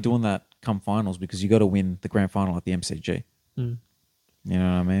can't be doing that come finals because you got to win the grand final at the MCG. You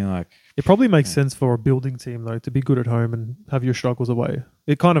know what I mean? Like, It probably makes sense for a building team, though, to be good at home and have your struggles away.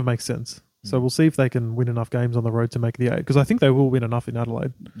 It kind of makes sense. So we'll see if they can win enough games on the road to make the 8, because I think they will win enough in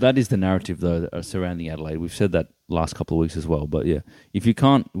Adelaide. That is the narrative, though, surrounding Adelaide. We've said that last couple of weeks as well. But yeah, if you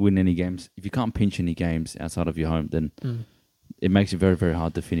can't win any games, if you can't pinch any games outside of your home, then it makes it very, very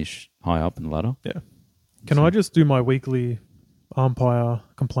hard to finish high up in the ladder. Yeah. Can I just do my weekly umpire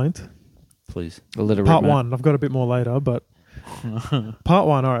complaint? Please. Part 1. I've got a bit more later, but part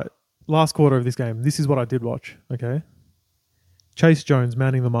 1, all right. Last quarter of this game. This is what I did watch, okay? Chase Jones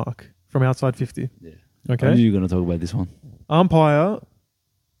manning the mark from outside 50. Yeah. Okay. I knew you were going to talk about this one. Umpire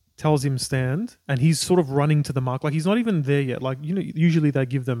tells him stand, and he's sort of running to the mark. Like, he's not even there yet. Like, usually they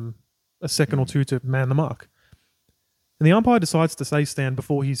give them a second or two to man the mark. And the umpire decides to say stand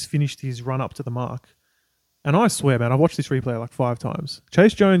before he's finished his run up to the mark. And I swear, man, I've watched this replay like 5 times.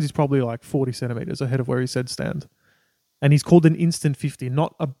 Chase Jones is probably like 40 centimetres ahead of where he said stand. And he's called an instant 50,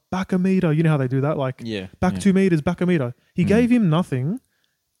 not a back a metre. You know how they do that? Like, back 2 metres, back a metre. He gave him nothing,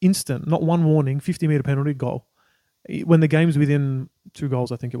 instant, not one warning, 50-metre penalty, goal. When the game's within 2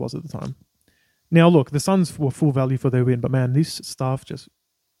 goals, I think it was at the time. Now, look, the Suns were full value for their win, but man, this stuff just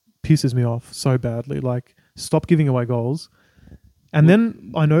pisses me off so badly. Like, stop giving away goals. And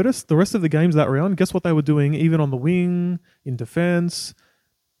then I noticed the rest of the games that round, guess what they were doing, even on the wing, in defence,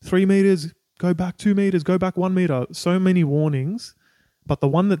 3 metres, go back 2 metres, go back 1 metre. So many warnings. But the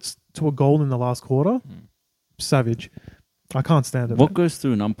one that's to a goal in the last quarter, savage. I can't stand it. What goes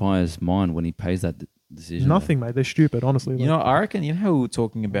through an umpire's mind when he pays that decision. Nothing, mate. They're stupid, honestly. You know, I reckon, you know how we were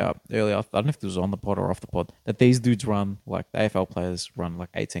talking about earlier, I don't know if it was on the pod or off the pod, that these dudes run, like the AFL players run like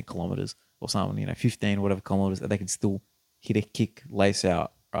 18 kilometers or something, 15, whatever kilometers, that they can still hit a kick, lace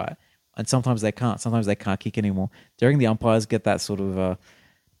out, right? And sometimes they can't. Sometimes they can't kick anymore. Do you reckon the umpires get that sort of...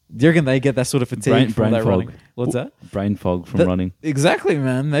 do you reckon they get that sort of fatigue from that fog. running? What's that? Brain fog from running. Exactly,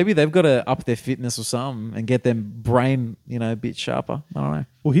 man. Maybe they've got to up their fitness or something and get them brain, a bit sharper. I don't know.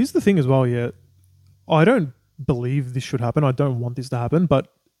 Well, here's the thing as well, yeah. I don't believe this should happen. I don't want this to happen,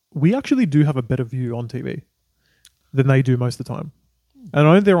 but we actually do have a better view on TV than they do most of the time. And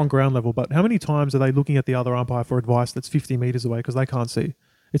I know they're on ground level, but how many times are they looking at the other umpire for advice that's 50 meters away because they can't see?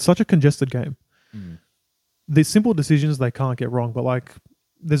 It's such a congested game. There's simple decisions they can't get wrong, but like,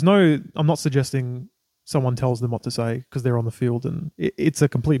 I'm not suggesting someone tells them what to say because they're on the field and it's a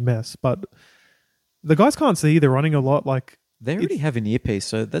complete mess, but the guys can't see. They're running a lot. Like, they already have an earpiece,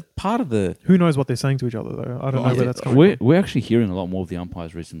 so that's part of the... Who knows what they're saying to each other, though? I don't know where that's coming from. We're actually hearing a lot more of the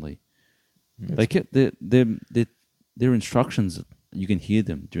umpires recently. They kept their instructions. You can hear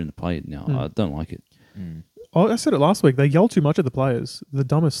them during the play now. I don't like it. I said it last week. They yell too much at the players. The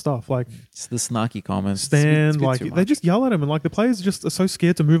dumbest stuff. Like, it's the snarky comments. Stand, like they just yell at them, and like the players just are so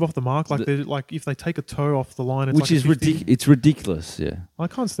scared to move off the mark. Like they're like, if they take a toe off the line, it's which like is ridiculous. It's ridiculous. Yeah, I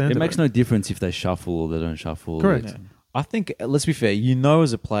can't stand it. It makes no difference if they shuffle or they don't shuffle. Correct. Yeah. I think, let's be fair,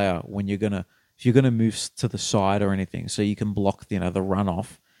 as a player when if you're gonna move to the side or anything, so you can block the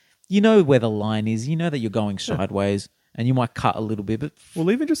runoff. You know where the line is. You know that you're going sideways, and you might cut a little bit. But well,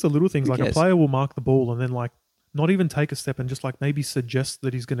 even just the little things, like cares? a player will mark the ball and then like not even take a step and just like maybe suggest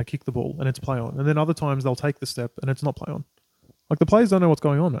that he's going to kick the ball and it's play on. And then other times they'll take the step and it's not play on. Like the players don't know what's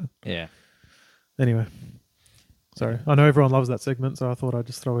going on, man. yeah. Anyway, sorry. I know everyone loves that segment, so I thought I'd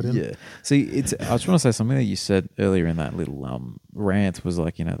just throw it in. Yeah. See, I just want to say something that you said earlier in that little rant was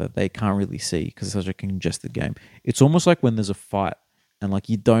like, that they can't really see because it's such a congested game. It's almost like when there's a fight and like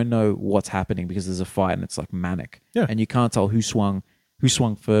you don't know what's happening because there's a fight and it's like manic. Yeah. And you can't tell who swung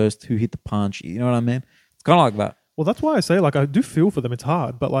first, who hit the punch. You know what I mean? It's kind of like that. Well, that's why I say, like, I do feel for them. It's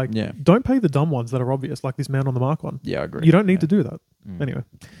hard, but like, don't pay the dumb ones that are obvious, like this man on the mark one. Yeah, I agree. You don't need to do that. Anyway.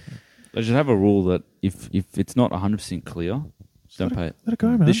 They should have a rule that if it's not 100% clear, don't pay it. Let it go,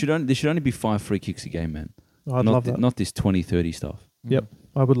 man. There should only be 5 free kicks a game, man. I'd love that. Not this 20-30 stuff. Yep,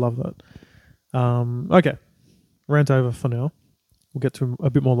 I would love that. Okay, rant over for now. We'll get to him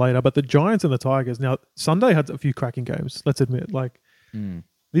a bit more later. But the Giants and the Tigers. Now, Sunday had a few cracking games, let's admit. Like,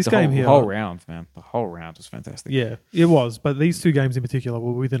 this game here... The whole round, man. The whole round was fantastic. Yeah, it was. But these two games in particular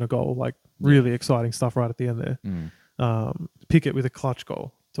were within a goal. Like, really exciting stuff right at the end there. Pickett with a clutch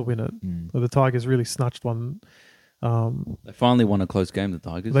goal to win it. The Tigers really snatched one. They finally won a close game, the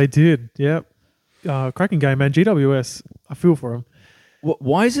Tigers. They did, yeah. Cracking game, man. GWS, I feel for them.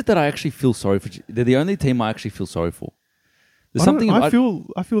 Why is it that I actually feel sorry for... They're the only team I actually feel sorry for. There's I feel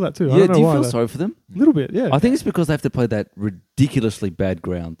that too. Yeah, I don't know do you why, feel though. sorry for them? A little bit, yeah. I think it's because they have to play that ridiculously bad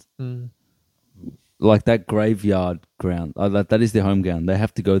ground. Like that graveyard ground. That is their home ground. They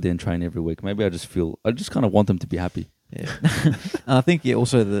have to go there and train every week. Maybe I just kind of want them to be happy. Yeah. And I think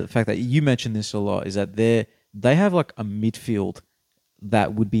also the fact that you mentioned this a lot is that they have like a midfield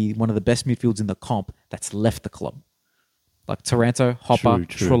that would be one of the best midfields in the comp that's left the club. Like Taranto, Hopper,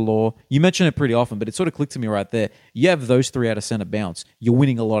 True. Treloar. You mention it pretty often, but it sort of clicked to me right there. You have those 3 out of centre bounce. You're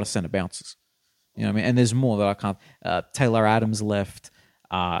winning a lot of centre bounces. You know what I mean? And there's more that I can't. Taylor Adams left.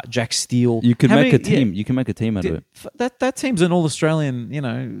 Jack Steele. You can make a team. Yeah. You can make a team out of it. That team's an all-Australian,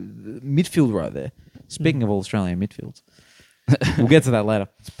 midfield right there. Speaking of all-Australian midfields. We'll get to that later.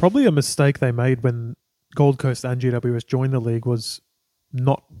 It's probably a mistake they made when Gold Coast and GWS joined the league was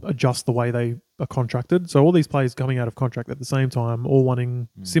not adjust the way they are contracted. So all these players coming out of contract at the same time, all wanting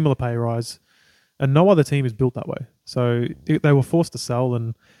similar pay rise, and no other team is built that way. So they were forced to sell,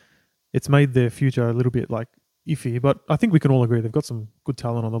 and it's made their future a little bit like iffy. But I think we can all agree they've got some good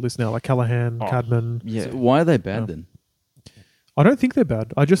talent on the list now, like Callahan, Cadman. Yeah. So why are they bad then? I don't think they're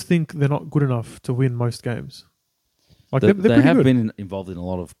bad. I just think they're not good enough to win most games. Like they're they pretty have good. been involved in a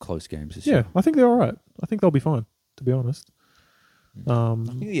lot of close games this year. I think they're all right. I think they'll be fine, to be honest. I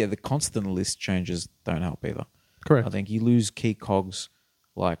think, the constant list changes don't help either. Correct. I think you lose key cogs,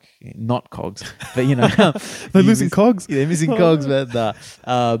 like not cogs, but They're losing cogs. Yeah, they're missing cogs, man.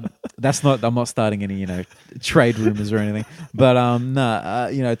 That's not. I'm not starting any trade rumors or anything. But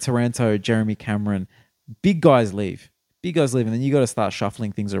Taranto, Jeremy Cameron, big guys leave. Big guys leave, and then you got to start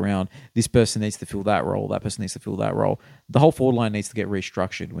shuffling things around. This person needs to fill that role. That person needs to fill that role. The whole forward line needs to get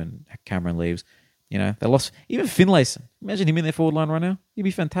restructured when Cameron leaves. They lost even Finlayson. Imagine him in their forward line right now. He'd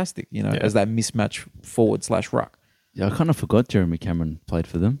be fantastic. As that mismatch forward / ruck. Yeah, I kind of forgot Jeremy Cameron played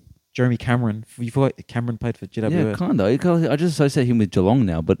for them. Jeremy Cameron. You forgot Cameron played for GWS. Yeah, kind of. I just associate him with Geelong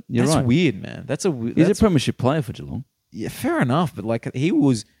now, but you're That's right. weird, man. That's a weird. He's a premiership player for Geelong. Yeah, fair enough. But like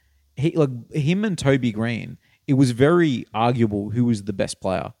him and Toby Green, it was very arguable who was the best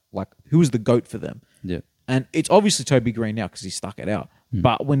player, like who was the GOAT for them. Yeah. And it's obviously Toby Green now because he stuck it out.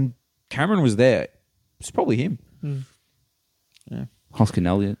 But when Cameron was there, it's probably him. Yeah. Hoskin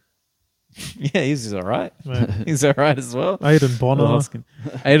Elliott. Yeah, he's all right. Man. He's all right as well. Aiden Bonner.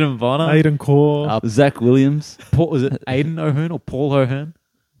 Aiden Bonner. Aiden Core. Zach Williams. Was it Aiden O'Hearn or Paul O'Hearn?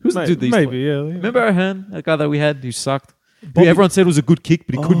 Who's the dude these Maybe, yeah. Remember O'Hearn, that guy that we had who sucked? Bobby- Who everyone said was a good kick,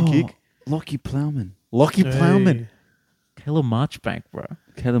 but he couldn't kick. Lockie Plowman. Lockie Hey. Plowman. Caleb Marchbank, bro.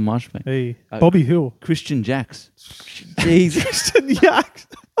 Caleb Marshbank. Hey, Bobby Hill. Christian Jacks. Jesus. Yak.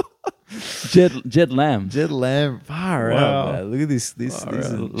 Jed Lamb. Jed Lamb. Far Wow. out, man. Look at this. These Far are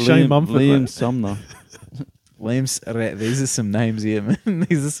out. Shane Mumford, Liam mate. Sumner. These are some names here, man.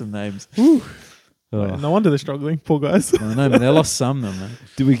 These are some names. Oh. No wonder they're struggling. Poor guys. I know, man. They lost some, though, man.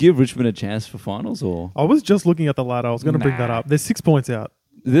 Do we give Richmond a chance for finals, or I was just looking at the ladder. I was going to bring that Nah. up. They're 6 points out.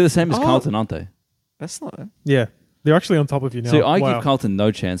 they're the same as Oh. Carlton, aren't they? That's not. Yeah. They're actually on top of you now. See, I Wow. give Carlton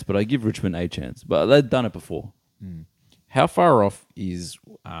no chance, but I give Richmond a chance. But they've done it before. How far off is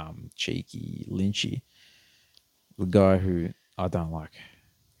Cheeky Lynchy? The guy who I don't like.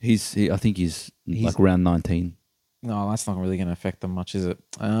 I think he's like around 19. No, that's not really going to affect them much, is it?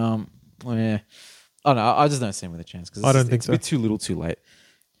 Yeah. I don't know. I just don't see him with a chance because I don't think it's so. a bit too little, too late,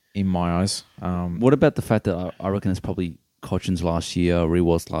 in my eyes. What about the fact that I reckon it's probably Cochin's last year,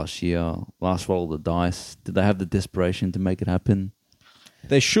 Rewas last year, last roll of the dice? Did they have the desperation to make it happen?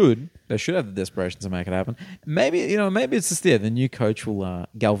 They should have the desperation to make it happen. Maybe it's just the new coach will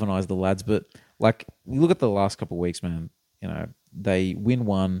galvanize the lads. But like, you look at the last couple of weeks, man. You know, they win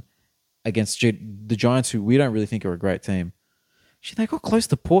one against the Giants, who we don't really think are a great team. Shit, they got close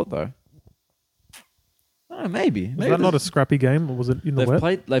to Port though. Oh, maybe. Was that not a scrappy game, or was it in the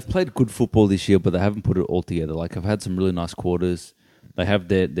wet? They've played good football this year, but they haven't put it all together. Like, I've had some really nice quarters. They have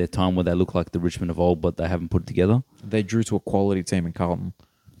their time where they look like the Richmond of old, but they haven't put it together. They drew to a quality team in Carlton.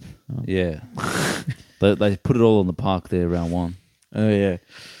 Yeah. they put it all on the park there, round one. Oh yeah.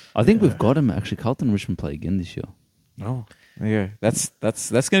 I think we've got them, actually. Carlton and Richmond play again this year. Oh yeah. That's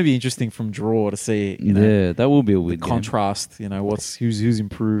going to be interesting from draw to see. Yeah, that will be a the weird game. contrast. who's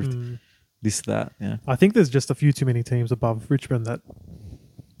improved. This, that. Yeah. I think there's just a few too many teams above Richmond that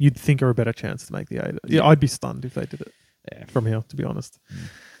you'd think are a better chance to make the eight. Yeah, I'd be stunned if they did it from here, to be honest.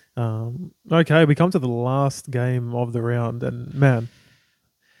 Okay, we come to the last game of the round, and man,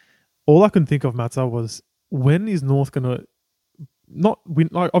 all I can think of, Matza, was when is North going to not win?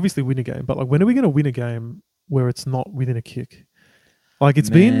 Like, obviously win a game, but like, when are we going to win a game where it's not within a kick? Like,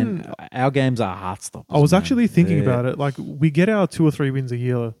 it's been... Our games are heartstoppers. I was man. actually thinking Yeah. about it. Like, we get our 2 or 3 wins a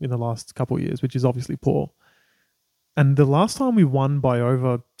year in the last couple of years, which is obviously poor. And the last time we won by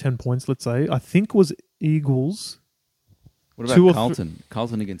over 10 points, let's say, I think was Eagles. What 2 or about Carlton?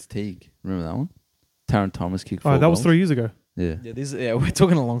 Carlton against Teague. Remember that one? Taron Thomas kicked 4 Oh, that was goals. 3 years ago. Yeah. Yeah, we're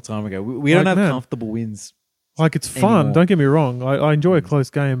talking a long time ago. We don't Like, have man. comfortable wins. Like, it's fun. Anymore. Don't get me wrong. I enjoy a close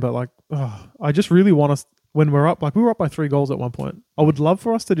game, but like, I just really want us, when we're up, like we were up by 3 goals at one point. I would love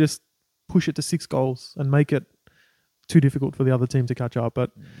for us to just push it to 6 goals and make it too difficult for the other team to catch up.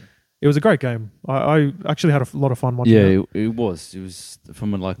 But it was a great game. I actually had a lot of fun watching it. Yeah, it was. It was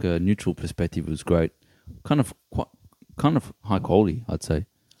from a neutral perspective. It was great. Kind of high quality, I'd say.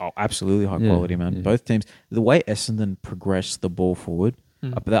 Oh, absolutely high Yeah, quality, man. yeah. Both teams. The way Essendon progressed the ball forward,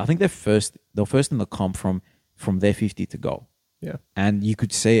 but I think they're first in the comp from their 50 to goal. Yeah. And you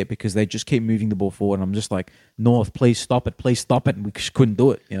could see it because they just keep moving the ball forward. And I'm just like, North, please stop it. And we just couldn't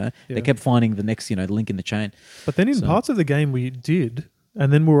do it. Yeah. They kept finding the next, link in the chain. But then in parts of the game we did,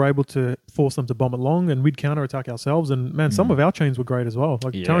 and then we were able to force them to bomb it long, and we'd counter-attack ourselves. And man, some of our chains were great as well.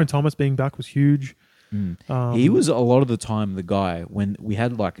 Like Taron Thomas being back was huge. He was a lot of the time the guy when we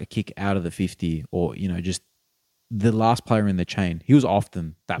had like a kick out of the 50 or, just the last player in the chain. He was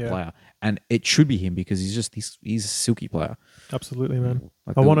often that player. And it should be him because he's a silky player. Absolutely, man.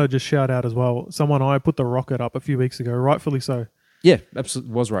 Like I want to just shout out as well. I put the rocket up a few weeks ago, rightfully so. Yeah,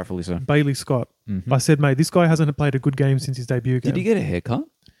 absolutely. Was rightfully so. Bailey Scott. I said, mate, this guy hasn't played a good game since his debut game. Did he get a haircut?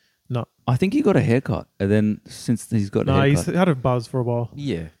 No. I think he got a haircut, and then since he's got a No, haircut, he's had a buzz for a while.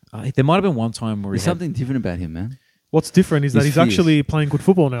 Yeah. There might have been one time where there's something different about him, man. What's different is that He's he's fierce. actually playing good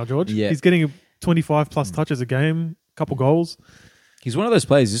football now, George. Yeah. He's getting 25 plus touches a game, couple goals. he's one of those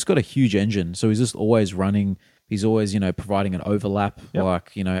players. He's just got a huge engine, so he's just always running. He's always, providing an overlap. Yep.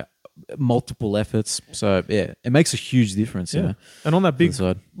 Like, multiple efforts. So yeah, it makes a huge difference. Yeah. You know, And on that big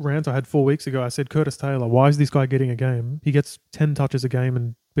side. rant I had 4 weeks ago, I said, Curtis Taylor, why is this guy getting a game? He gets 10 touches a game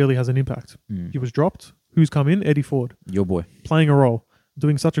and barely has an impact. He was dropped. Who's come in? Eddie Ford. Your boy. Playing a role,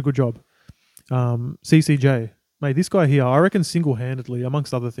 doing such a good job. CCJ, mate, this guy here, I reckon single-handedly,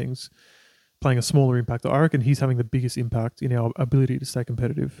 amongst other things, playing a smaller impact. I reckon he's having the biggest impact in our ability to stay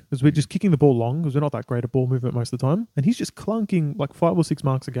competitive because we're just kicking the ball long because we're not that great at ball movement most of the time, and he's just clunking like 5 or 6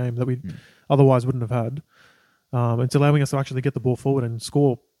 marks a game that we otherwise wouldn't have had. It's allowing us to actually get the ball forward and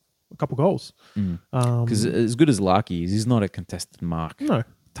score a couple goals. Because as good as Larky is, he's not a contested mark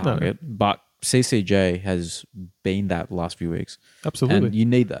target, but CCJ has been that the last few weeks. Absolutely. And you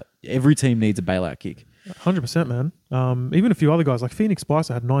need that. Every team needs a bailout kick. 100%, man. Even a few other guys, like Phoenix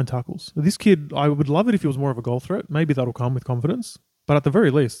Spicer had 9 tackles. This kid, I would love it if he was more of a goal threat. Maybe that'll come with confidence. But at the very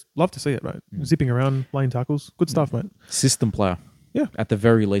least, love to see it, mate. Zipping around, laying tackles. Good stuff, mate. System player. Yeah. At the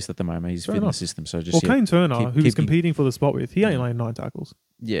very least at the moment, he's Fair fitting the enough. system. So just Kane Turner, who he's keep- competing for the spot with, he ain't laying 9 tackles.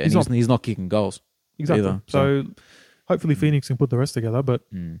 Yeah, He's he's not kicking goals. Exactly. Either, so hopefully Phoenix can put the rest together, but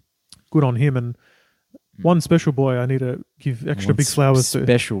good on him. And one special boy I need to give extra One big flowers to.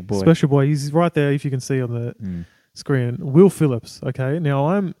 Special boy. Special boy. He's right there if you can see on the screen. Will Phillips. Okay. Now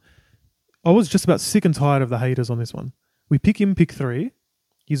I was just about sick and tired of the haters on this one. We pick him pick 3.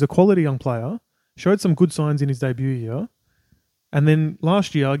 He's a quality young player. Showed some good signs in his debut year. And then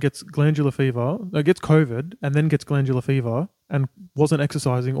last year gets glandular fever, gets COVID, and then gets glandular fever and wasn't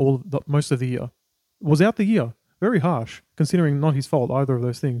exercising most of the year. Was out the year. Very harsh, considering not his fault, either of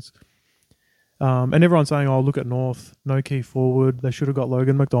those things. And everyone's saying, oh, look at North, no key forward. They should have got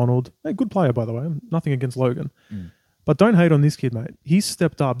Logan McDonald. Hey, good player, by the way. Nothing against Logan. But don't hate on this kid, mate. He's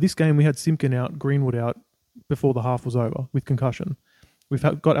stepped up. This game, we had Simpkin out, Greenwood out before the half was over with concussion. We've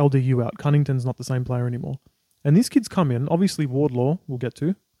got LDU out. Cunnington's not the same player anymore. And this kid's come in. Obviously, Wardlaw we'll get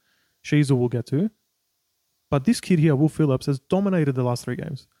to. Sheasel we'll get to. But this kid here, Will Phillips, has dominated the last 3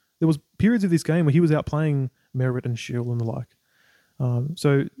 games. There was periods of this game where he was out playing Merritt and Shield and the like.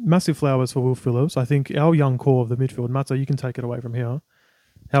 So massive flowers for Will Phillips. I think our young core of the midfield, Matzo, you can take it away from here.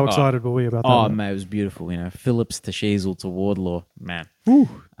 How excited were we about that? Oh, man, it was beautiful. You know, Phillips to Sheasel to Wardlaw. Man.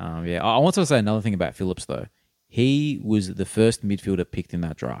 Yeah, I want to say another thing about Phillips, though. He was the first midfielder picked in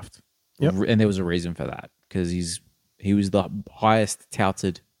that draft. Yep. And there was a reason for that because he was the highest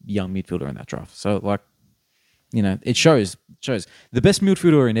touted young midfielder in that draft. So, like, you know, it shows. The best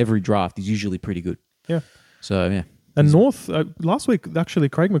midfielder in every draft is usually pretty good. Yeah. So, yeah. And North, last week, actually,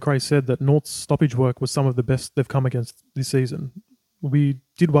 Craig McRae said that North's stoppage work was some of the best they've come against this season. We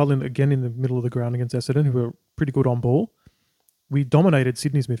did well again in the middle of the ground against Essendon, who were pretty good on ball. We dominated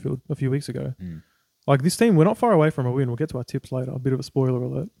Sydney's midfield a few weeks ago. Like, this team, we're not far away from a win. We'll get to our tips later. A bit of a spoiler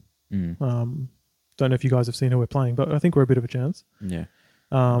alert. Don't know if you guys have seen who we're playing, but I think we're a bit of a chance. Yeah.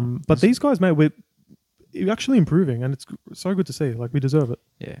 But these guys, mate, we're actually improving, and it's so good to see. Like, we deserve it.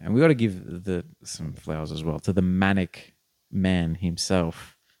 Yeah, and we got to give some flowers as well to the manic man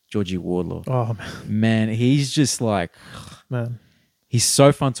himself, Georgie Wardlaw. Oh, Man, he's just like... man. He's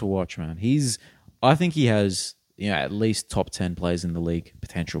so fun to watch, man. I think he has, you know, at least top 10 players in the league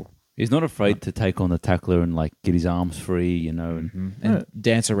potential. He's not afraid to take on the tackler and like get his arms free, you know, and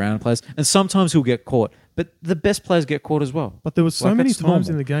dance around players. And sometimes he'll get caught, but the best players get caught as well. But there was so Like, many that's times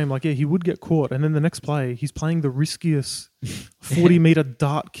normal. in the game, like, yeah, he would get caught, and then the next play, he's playing the riskiest 40-meter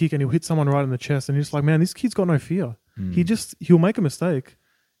dart kick, and he'll hit someone right in the chest, and you're just like, man, this kid's got no fear. He'll make a mistake,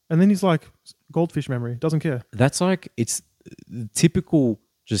 and then he's like, goldfish memory, doesn't care. That's like, it's the typical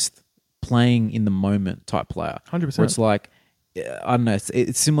just playing in the moment type player. 100%. Where it's like, I don't know,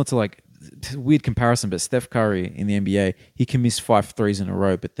 it's similar to like, weird comparison, but Steph Curry in the NBA, he can miss 5 threes in a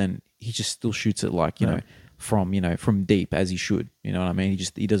row, but then he just still shoots it like, you know, from deep as he should. You know what I mean?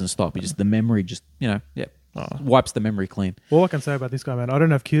 He doesn't stop. The memory just, you know, wipes the memory clean. All I can say about this guy, man, I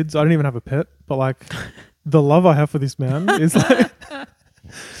don't have kids, I don't even have a pet, but like, the love I have for this man is like,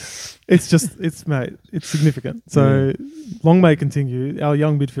 it's significant. So long may it continue. Our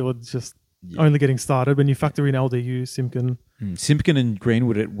young midfield is just only getting started. When you factor in LDU, Simpkin. Simpkin and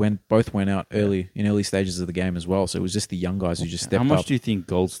Greenwood both went out in early stages of the game as well. So it was just the young guys who just stepped up. How much do you think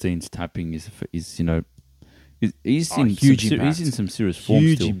Goldstein's tapping is you know, he's in huge some, impact. he's in some serious form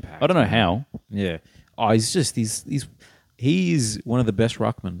Huge still. impact, I don't know man. how. Yeah. Oh, he is one of the best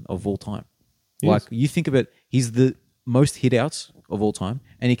ruckmen of all time. He Like, is. you think of it, he's the most hit-outs of all time,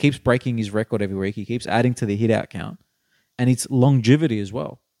 and he keeps breaking his record every week. He keeps adding to the hit-out count, and it's longevity as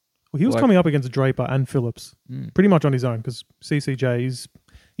well. Well, he was coming up against Draper and Phillips pretty much on his own because CCJ,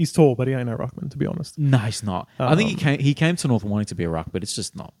 he's tall, but he ain't no ruckman, to be honest. No, he's not. I think he came to North wanting to be a ruck, but it's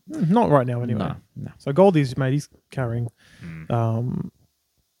just not. Not right now, anyway. No. So Goldie's, mate, he's carrying.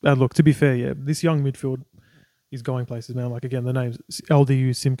 look, to be fair, yeah, this young midfield is going places, man. Like, again, the names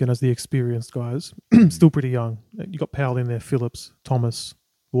LDU, Simpkin as the experienced guys, still pretty young. You got Powell in there, Phillips, Thomas,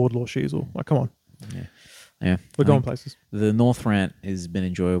 Wardlaw, Sheasel. Like, come on. Yeah, We're going places. The North rant has been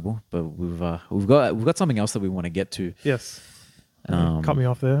enjoyable, but we've got something else that we want to get to. Yes. Cut me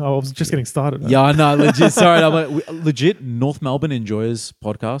off there. I was just getting started. Yeah, I know. Legit. Sorry, legit. North Melbourne Enjoyers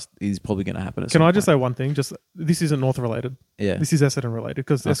podcast is probably going to happen. Can I just say one thing? Just this isn't North related. Yeah, this is Essendon related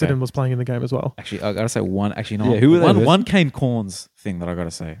because Essendon was playing in the game as well. Actually, I gotta say one. Actually, no. Yeah, who were they? One Kane Corns thing that I gotta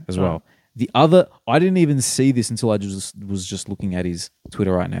say as well. The other, I didn't even see this until I was just looking at his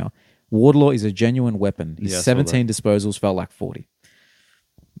Twitter right now. Wardlaw is a genuine weapon. His 17 disposals felt like 40.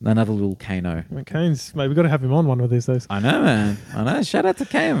 Another little Kano. I mean, Kane's, mate, we've got to have him on one of these days. I know, man. I know. Shout out to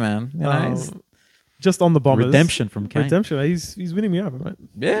Kane, man. You know, just on the Bombers. Redemption from Kane. Redemption. He's winning me over, mate.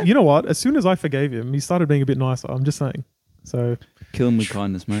 Yeah. You know what? As soon as I forgave him, he started being a bit nicer. I'm just saying. So Kill him with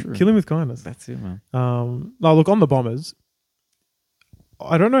kindness, mate. Kill him with kindness. That's it, man. Now, look, on the Bombers,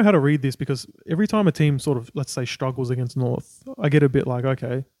 I don't know how to read this because every time a team sort of, let's say, struggles against North, I get a bit like,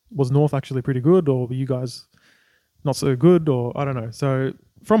 okay, was North actually pretty good or were you guys not so good or I don't know. So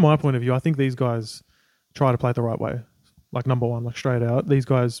from my point of view, I think these guys try to play it the right way. Like number one, like straight out. These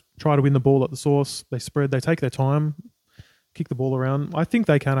guys try to win the ball at the source. They spread. They take their time, kick the ball around. I think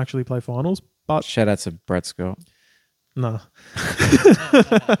they can actually play finals, but... Shout out to Brad Scott. Nah.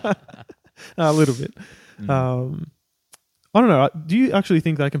 A little bit. I don't know. Do you actually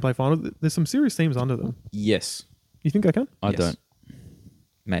think they can play finals? There's some serious teams under them. Yes. You think they can? I don't.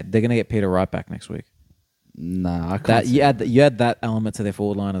 Mate, they're going to get Peter Wright back next week. Nah, I can't. You add that element to their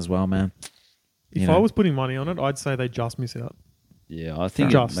forward line as well, man. If I was putting money on it, I'd say they just miss out. Yeah, I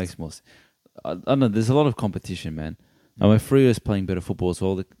think it makes more sense. I don't know. There's a lot of competition, man. I mean, Freo's playing better football as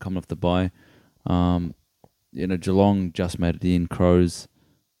well. They're coming off the bye. Geelong just made it in. Crows,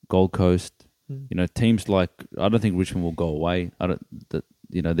 Gold Coast. Teams like I don't think Richmond will go away. They're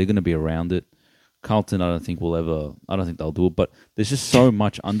going to be around it. Carlton, I don't think they'll do it. But there's just so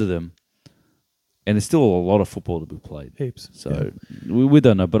much under them, and there's still a lot of football to be played. Heaps. So we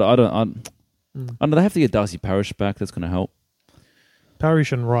don't know. But I don't know. They have to get Darcy Parish back. That's going to help.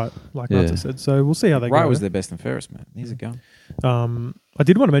 Parish and Wright, like Nata said. So we'll see how they go. Wright was their best and fairest, man. He's a gun. I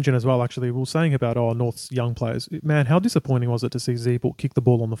did want to mention as well, actually, we were saying about North's young players. Man, how disappointing was it to see Zeeble kick the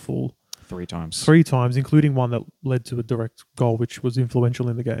ball on the full? 3 times. 3 times, including one that led to a direct goal, which was influential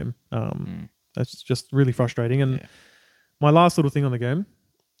in the game. That's just really frustrating. And my last little thing on the game,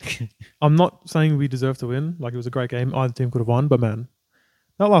 I'm not saying we deserve to win. Like, it was a great game. Either team could have won. But, man,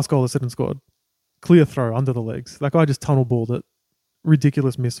 that last goal that Essendon scored, clear throw under the legs. That guy just tunnel balled it.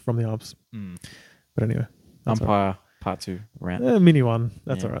 Ridiculous miss from the arms. But anyway. Umpire part 2 rant. Mini one.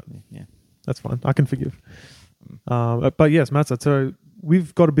 That's all right. Yeah. That's fine. I can forgive. But yes, Matza, so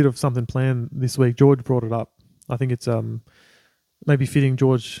we've got a bit of something planned this week. George brought it up. I think it's maybe fitting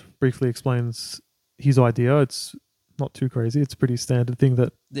George briefly explains his idea. It's not too crazy. It's a pretty standard thing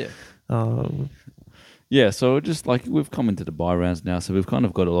that... Yeah. So just like we've come into the bye rounds now, so we've kind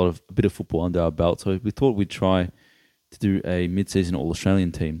of got a bit of football under our belt. So we thought we'd try to do a mid-season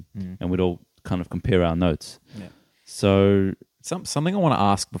All-Australian team and we'd all kind of compare our notes. Yeah. So... Something I want to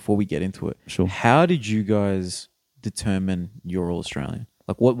ask before we get into it. Sure. How did you guys determine your All-Australian?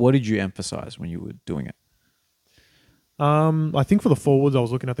 Like, what did you emphasize when you were doing it? I think for the forwards, I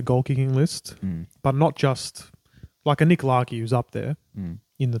was looking at the goal kicking list, but not just like a Nick Larkey who's up there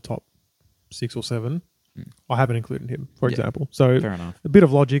in the top 6 or 7. I haven't included him, for example. So fair enough. A bit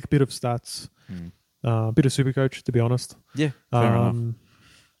of logic, a bit of stats, a bit of Supercoach, to be honest. Yeah, fair enough.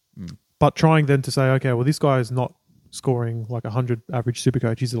 But trying then to say, okay, well, this guy is not scoring like 100 average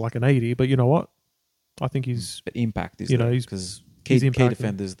Supercoach. He's like an 80, but you know what? I think he's... But impact is because key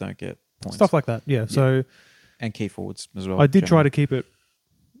defenders don't get points. Stuff like that, yeah. So... And key forwards as well. I did try to keep it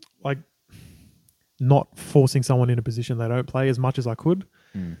like not forcing someone in a position they don't play as much as I could.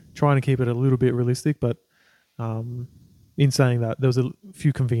 Trying to keep it a little bit realistic, but in saying that, there was a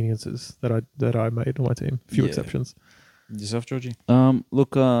few conveniences that I made on my team. A few exceptions. Yourself, Georgie?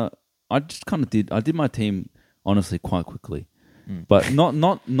 Look, I just kind of did my team honestly quite quickly, but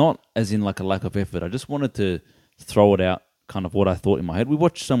not as in like a lack of effort. I just wanted to throw it out, kind of what I thought in my head. We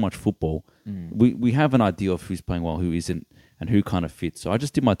watch so much football. We have an idea of who's playing well, who isn't, and who kind of fits. So I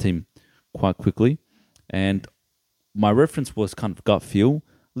just did my team quite quickly, and my reference was kind of gut feel,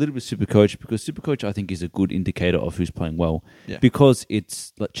 a little bit Supercoach, because Supercoach I think is a good indicator of who's playing well, because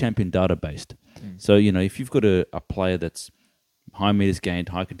it's like champion data based. So if you've got a player that's high meters gained,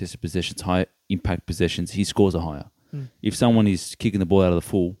 high contested possessions, high impact possessions, he scores a higher. If someone is kicking the ball out of the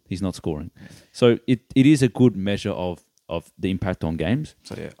full, he's not scoring. So it is a good measure of of the impact on games.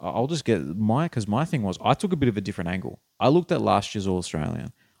 So yeah, I'll just get because my thing was I took a bit of a different angle. I looked at last year's All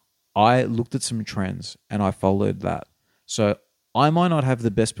Australian. I looked at some trends and I followed that. So I might not have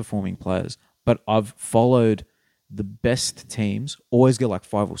the best performing players, but I've followed the best teams always get like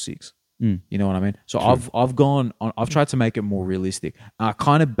 5 or 6. You know what I mean? So I've gone on. I've tried to make it more realistic. I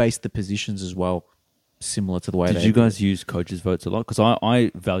kind of based the positions as well, similar to the way. Did you guys use coaches' votes a lot? Because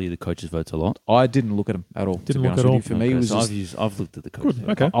I value the coaches' votes a lot. I didn't look at them at all. Didn't to be look honest at with all. you. For me, it was so just, I've looked at the coaches. Good.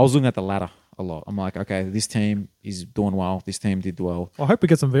 Okay. I was looking at the ladder a lot. I'm like, okay, this team is doing well. This team did well. I hope we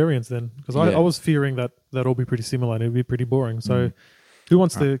get some variance then, because Yeah. I was fearing that that'll be pretty similar and it'll be pretty boring. So, who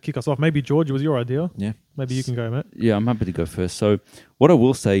wants to kick us off? Maybe George, it was your idea. Yeah. Maybe you can go, mate. Yeah, I'm happy to go first. So what I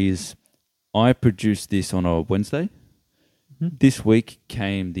will say is I produced this on a Wednesday. This week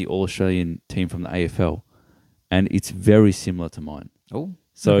came the All-Australian team from the AFL, and it's very similar to mine. Oh,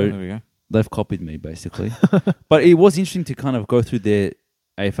 So okay, there we go. they've copied me, basically. But it was interesting to kind of go through their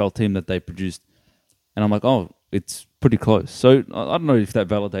AFL team that they produced, and I'm like, oh, it's pretty close. So I don't know if that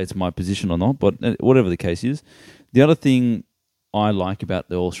validates my position or not, but whatever the case is. The other thing I like about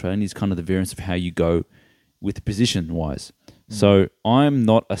the All-Australian is kind of the variance of how you go with position-wise. So I'm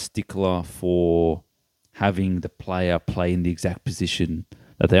not a stickler for having the player play in the exact position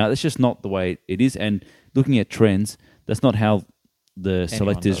that they are. That's just not the way it is. And looking at trends, that's not how the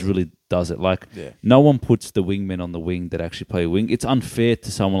selectors does it. really does it. Like, Yeah. no one puts the wingmen on the wing that actually play a wing. It's unfair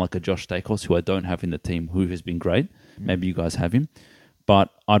to someone like a Josh Dacos, who I don't have in the team, who has been great. Maybe you guys have him. But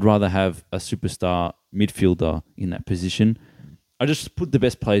I'd rather have a superstar midfielder in that position. I just put the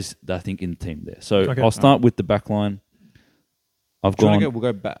best players that I think in the team there. So Okay. I'll start with the back line. I've Do you wanna gone. we'll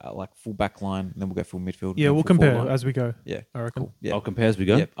go back, like full back line, and then we'll go full midfield. Yeah, then we'll full forward compare line. as we go. Yeah, I reckon. cool. Yeah, I'll compare as we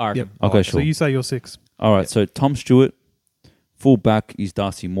go. yeah, I reckon. Yep. I Okay, like sure. So you say you're 6. All right. So Tom Stewart, full back is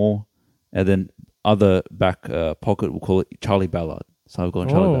Darcy Moore, and then other back pocket we'll call it Charlie Ballard. So I've gone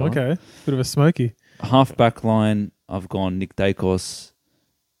Charlie Oh, Ballard. okay. Bit of a smoky. Half back line, I've gone Nick Dacos.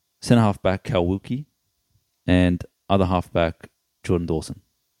 Centre half back Cal Wilkie, and other half back Jordan Dawson.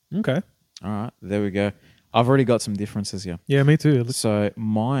 Okay. All right, there we go. I've already got some differences here. Yeah, me too. So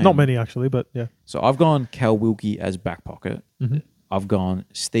mine, Not many actually, but yeah. So I've gone Cal Wilkie as back pocket. I've gone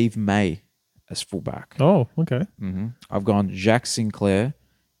Steve May as full back. Oh, okay. I've gone Jacques Sinclair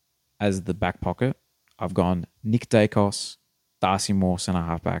as the back pocket. I've gone Nick Dacos, Darcy Moore, centre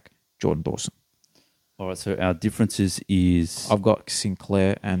half back, Jordan Dawson. All right. So our differences is I've got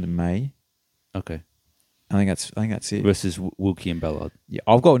Sinclair and May. okay I think that's it. versus Wilkie and Ballard. Yeah,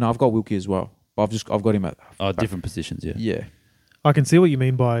 I've got Wilkie as well, but I've got him at Different positions. Yeah. Yeah, I can see what you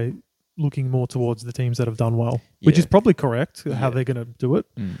mean by looking more towards the teams that have done well, which Yeah. is probably correct, how Yeah. they're going to do it.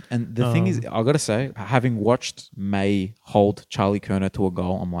 And the thing is, I got to say, having watched May hold Charlie Kerner to a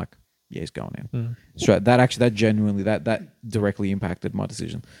goal, I'm like, yeah, he's going in. Straight. That genuinely, that directly impacted my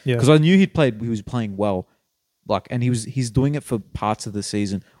decision. Yeah. Because I knew he was playing well, like, and he's doing it for parts of the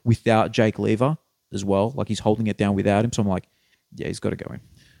season without Jake Lever as well. Like, he's holding it down without him. So I'm like, yeah, he's got to go in.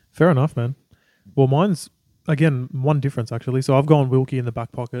 Fair enough, man. Well, mine's, again, one difference actually. So I've gone Wilkie in the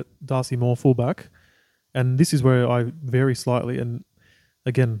back pocket, Darcy Moore fullback. And this is where I vary slightly. And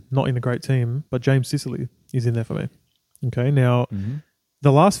again, not in a great team, but James Sicily is in there for me. Okay, now,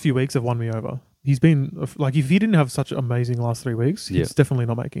 the last few weeks have won me over. He's been, like, if he didn't have such amazing last 3 weeks, he's Yeah. definitely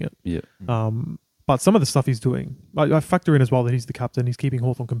not making it. Yeah. But some of the stuff he's doing, I factor in as well that he's the captain. He's keeping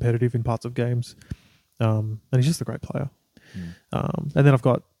Hawthorn competitive in parts of games. And he's just a great player. And then I've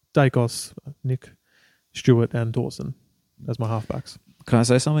got Dacos, Nick, Stewart, and Dawson as my halfbacks. Can I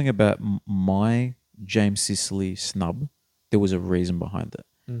say something about my James Sicily snub? There was a reason behind it.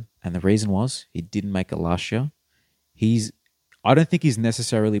 And the reason was he didn't make it last year. I don't think he's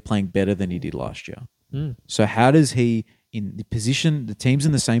necessarily playing better than he did last year. So how does he, in the position, the team's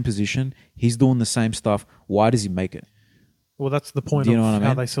in the same position, he's doing the same stuff, why does he make it? Well, that's the point Do you of know what I how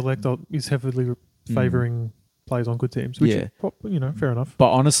mean? they select is heavily favouring players on good teams, which Yeah. is, fair enough.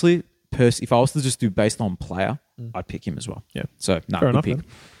 But honestly, if I was to just do based on player, I'd pick him as well. Yeah. So, Fair good enough, pick. then.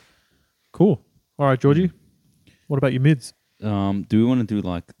 Cool. All right, Georgie, what about your mids? Do we want to do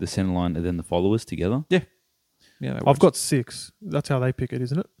like the center line and then the followers together? Yeah. Yeah, that I've works. got 6. That's how they pick it,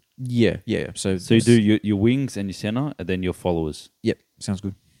 isn't it? Yeah. So So you do your wings and your center, and then your followers. Yep, sounds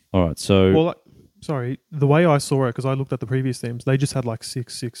good. All right. So Well, sorry, the way I saw it, because I looked at the previous teams, they just had like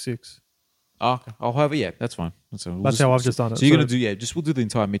 6, 6, 6. Okay. However, yeah, that's fine. That's how I've just done it. So you're So- gonna we'll do the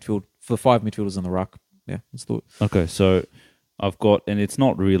entire midfield for the 5 midfielders on the ruck. Yeah, let's do it. okay. So I've got, and it's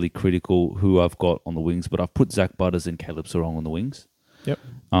not really critical who I've got on the wings, but I've put Zach Butters and Caleb Sarong on the wings. Yep.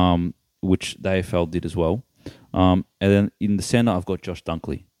 Which the AFL did as well. And then in the center, I've got Josh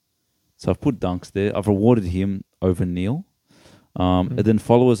Dunkley. So I've put Dunks there. I've rewarded him. over Neil. And then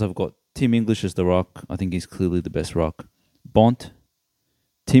followers, I've got Tim English as the rock. I think he's clearly the best rock. Bont,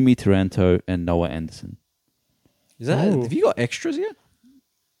 Timmy Taranto, and Noah Anderson. Is that? Have you got extras yet?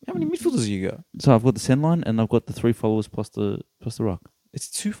 How many midfielders have you got? So I've got the send line, and I've got the 3 followers plus the rock. It's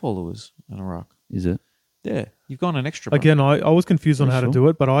 2 followers and a rock. Is it? Yeah, you've gone an extra. Bro. Again, I was confused on how to do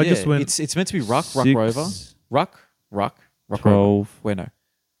it, but I just went. It's meant to be ruck 6, rover, ruck 12, rover. Where no,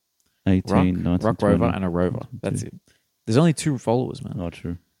 18, 19, ruck 20, rover and a rover. That's it. There's only 2 followers, man. Not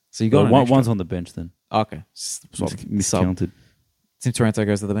true. So you got one's on the bench then. Okay, Miscounted. Tim Taranto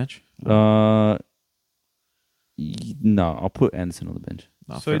goes to the bench. No, I'll put Anderson on the bench.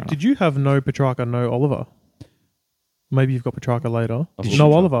 No, So did you have no Petrarca, no Oliver? Maybe you've got Petrarca later.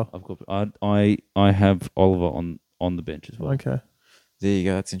 No Oliver. I've got. I have Oliver on the bench as well. Okay. There you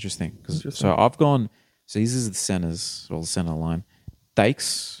go. That's interesting. So I've gone. So these are the centers, or the center line.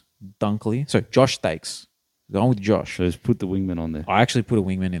 Dakes, Dunkley. So Josh Dakes. Going with Josh. So just put the wingman on there. I actually put a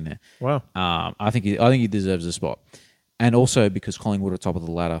wingman in there. Wow. I think he deserves a spot. And also because Collingwood are top of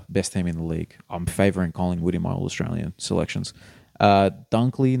the ladder, best team in the league. I'm favouring Collingwood in my All-Australian selections.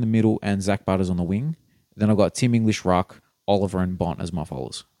 Dunkley in the middle and Zach Butters on the wing. Then I've got Tim English, Ruck, Oliver and Bont as my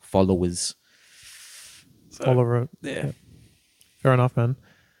followers. Oliver. Yeah. Fair enough, man.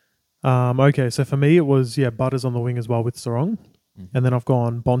 Okay, so for me it was Butters on the wing as well with Sarong. And then I've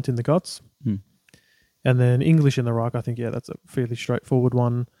gone Bont in the guts. And then English in the ruck. I think, that's a fairly straightforward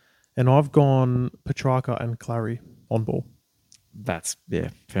one. And I've gone Petrarca and Clary on ball. That's,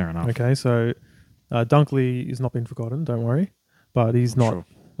 fair enough. Okay, so Dunkley is not been forgotten, don't worry. But he's not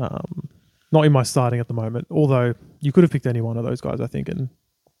not in my starting at the moment. Although you could have picked any one of those guys, I think, and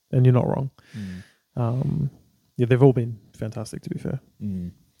you're not wrong. They've all been fantastic, to be fair.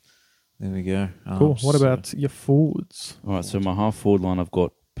 There we go. Cool. What about your forwards? All right, so my half forward line, I've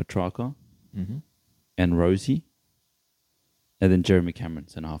got Petrarca and Rosie, and then Jeremy Cameron,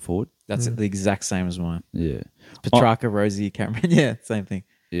 centre half forward. That's the exact same as mine. Yeah, Petrarca, Rosie, Cameron. Yeah, same thing.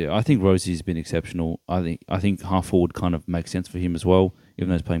 Yeah, I think Rosie's been exceptional. I think half forward kind of makes sense for him as well, even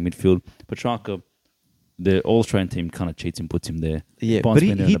though he's playing midfield. Petrarca, the All-Australian team kind of cheats and puts him there. Yeah, Bond's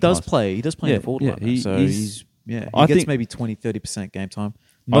but he does play. He does play in the forward line. He gets maybe 20-30% game time.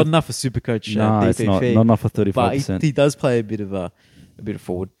 Not enough for Supercoach. No, it's not enough for 35%. But he does play a bit of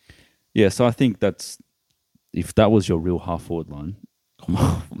forward. Yeah, so I think if that was your real half forward line.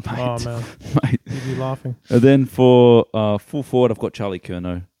 Oh, mate, man. Mate. You'd be laughing. And then for full forward, I've got Charlie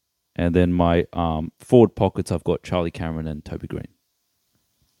Curnow. And then my forward pockets, I've got Charlie Cameron and Toby Green.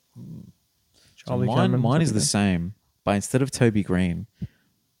 Mine is the same, but instead of Toby Green,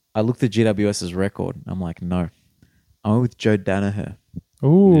 I looked at GWS's record. I'm like, no. I'm with Joe Danaher.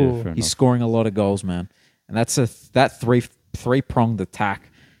 Ooh. Yeah, he's scoring a lot of goals, man. And that's that three-pronged attack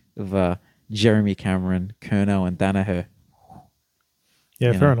of Jeremy Cameron, Curnow, and Danaher.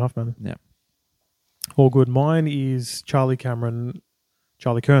 Yeah, fair enough, man. Yeah. All good. Mine is Charlie Cameron,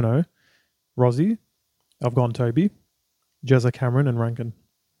 Charlie Curnow, Rozzy. I've gone Toby, Jezza Cameron, and Rankin.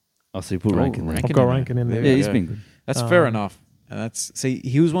 Oh, so you put Rankin there. I've got Rankin in there. Yeah, he's been good. That's fair enough. And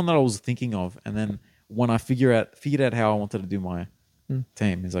he was one that I was thinking of, and then when I figured out how I wanted to do my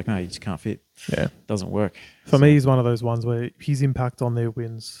team, he's like, no, you just can't fit. Yeah, doesn't work. For me, he's one of those ones where his impact on their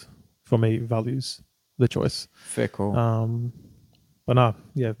wins, for me, values the choice. Fair call. But no,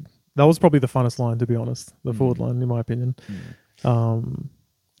 that was probably the funnest line, to be honest. The forward line, in my opinion.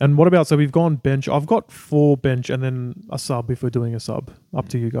 And what about, so we've gone bench. I've got 4 bench and then a sub if we're doing a sub. Up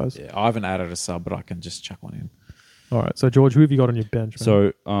to you guys. Yeah, I haven't added a sub, but I can just chuck one in. All right. So, George, who have you got on your bench,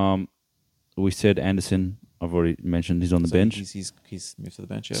 man? So, we said Anderson. I've already mentioned he's on the bench. He's moved to the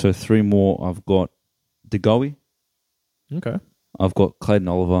bench, yeah. So 3 more. I've got DeGoey. Okay. I've got Clayton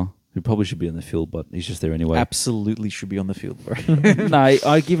Oliver, who probably should be on the field, but he's just there anyway. Absolutely should be on the field, bro. No,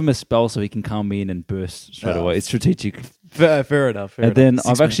 I give him a spell so he can come in and burst straight away. It's strategic. Fair enough. Then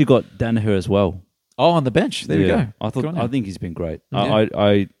I've actually got Danaher as well. Oh, on the bench. There we go. I think he's been great.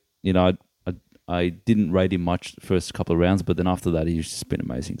 Yeah. I didn't rate him much the first couple of rounds, but then after that he's just been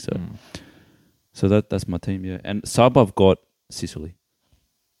amazing. So that's my team, yeah. And sub I've got Sicily.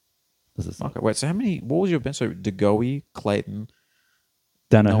 Okay, wait. So what was your bench? So DeGoey, Clayton,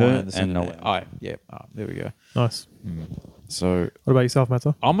 Danaher, and Noah. Oh, yeah. There we go. Nice. So what about yourself,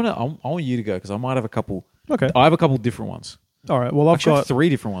 Matta? I want you to go because I might have a couple. Okay. I have a couple different ones. All right. Well, I've got 3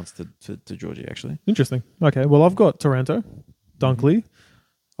 different ones to Georgie, actually. Interesting. Okay. Well, I've got Taranto, Dunkley.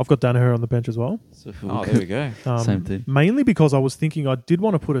 I've got Danaher on the bench as well. So there we go. Same thing. Mainly because I was thinking I did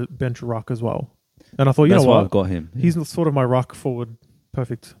want to put a bench ruck as well. And I thought, That's know why what? I've got him. Yeah. He's sort of my ruck forward,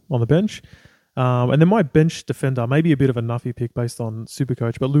 perfect on the bench. And then my bench defender, maybe a bit of a nuffy pick based on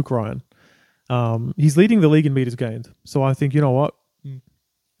Supercoach, but Luke Ryan. He's leading the league in meters gained. So I think, you know what?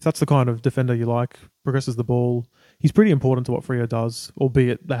 If that's the kind of defender you like, progresses the ball. He's pretty important to what Freo does,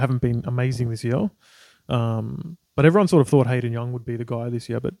 albeit they haven't been amazing this year. But everyone sort of thought Hayden Young would be the guy this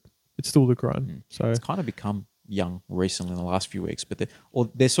year, but it's still Luke Ryan. So It's kind of become Young recently in the last few weeks, but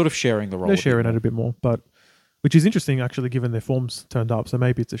they're sort of sharing the role. they're sharing it a bit more, but which is interesting actually, given their form's turned up. So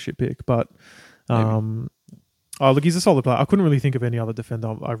maybe it's a shit pick, but look, he's a solid player. I couldn't really think of any other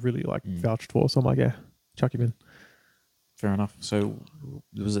defender I really vouched for, so I'm like, yeah, chuck him in. Fair enough. So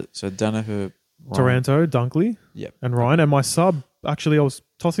was it Danaher, Taranto, Dunkley, Yep. and Ryan. And my sub, actually, I was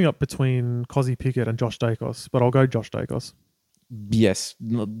tossing up between Cozzy Pickett and Josh Dacos, but I'll go Josh Dacos. Yes,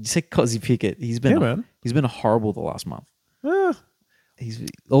 no, you say Cozzy Pickett. He's been horrible the last month. He's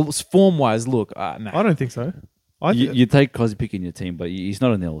form wise. Look, no. I don't think so. You take Cozzy Pickett in your team, but he's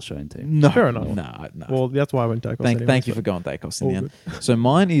not in the All-Australian team. No, fair enough. No. Well, that's why I went Dacos. Thank you for going Dacos in the end. Good. So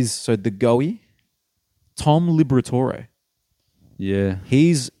mine is the Goey, Tom Liberatore. Yeah.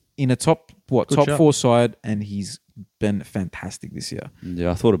 He's in a top shout. 4 side, and he's been fantastic this year. Yeah,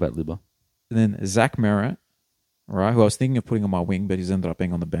 I thought about Libba. And then Zach Merritt, right, who I was thinking of putting on my wing, but he's ended up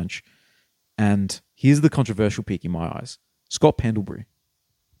being on the bench. And here's the controversial pick in my eyes. Scott Pendlebury.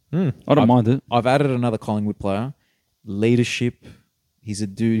 I don't mind it. I've added another Collingwood player. Leadership. He's a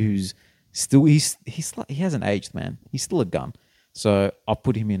dude who's still he hasn't aged, man. He's still a gun. So I'll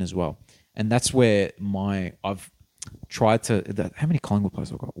put him in as well. And that's where I've tried to. How many Collingwood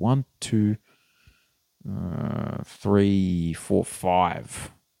players I've got? 1, 2, 3, 4,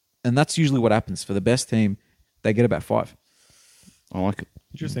 5. And that's usually what happens for the best team. They get about 5. I like it.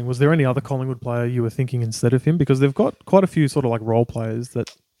 Interesting. Was there any other Collingwood player you were thinking instead of him? Because they've got quite a few sort of like role players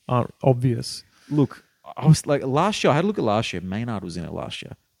that aren't obvious. Look, I was like last year. I had a look at last year. Maynard was in it last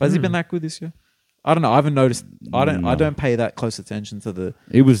year, but has he been that good this year? I don't know. I haven't noticed. I don't pay that close attention to the.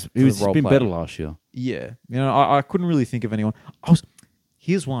 He's role been player. better last year. Yeah, I couldn't really think of anyone.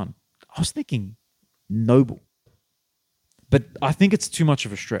 Here's one. I was thinking Noble, but I think it's too much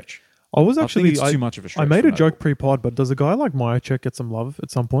of a stretch. I was I actually think it's too much of a stretch. I made for a joke Noble. pre-pod, but does a guy like Myercheck get some love at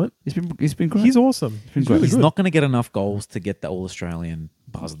some point? He's been great. He's awesome. He's really He's good. not going to get enough goals to get the All-Australian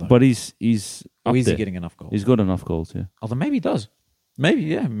buzz, though. But he's or up is there. he getting enough goals? He's got enough goals, yeah. Although maybe he does. Maybe,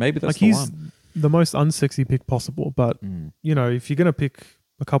 yeah. Maybe that's like the he's one. the most unsexy pick possible. But if you're going to pick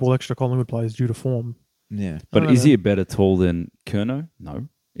a couple extra Collingwood players due to form, Yeah. But don't is know. he a better tall than Curnow? No.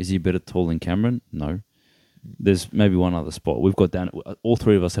 Is he a better tall than Cameron? No. There's maybe one other spot. We've got all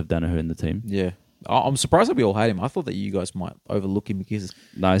three of us have Danaher in the team. Yeah. I'm surprised that we all hate him. I thought that you guys might overlook him because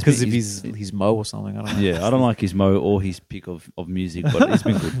No, of his mo or something. I don't know. Yeah, I don't like his mo or his pick of music, but it's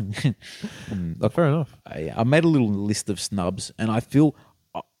been good. fair enough. I made a little list of snubs, and I feel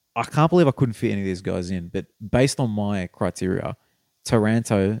I can't believe I couldn't fit any of these guys in. But based on my criteria,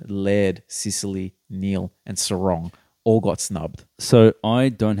 Taranto, Laird, Sicily, Neil, and Sarong all got snubbed. So I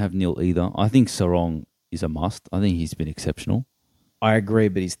don't have Neil either. I think Sarong is a must. I think he's been exceptional. I agree,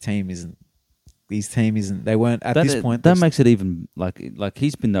 but his team isn't. They weren't at this point. That makes it even like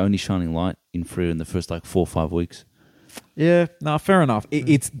he's been the only shining light in Freo in the first 4 or 5 weeks. Yeah, no, fair enough.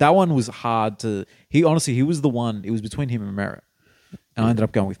 It's that one was hard to. He was the one. It was between him and Merritt, and I ended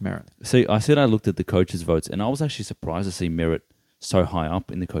up going with Merritt. See, I said I looked at the coaches' votes, and I was actually surprised to see Merritt so high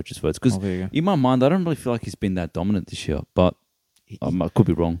up in the coaches' votes because there you go. in my mind, I don't really feel like he's been that dominant this year. But I could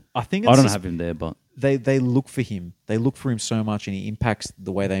be wrong. I think I don't have him there, but they look for him. They look for him so much, and he impacts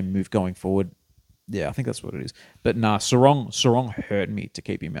the way they move going forward. Yeah, I think that's what it is. But nah, Sarong hurt me to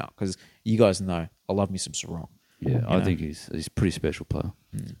keep him out because you guys know I love me some Sarong. yeah, I think he's a pretty special player.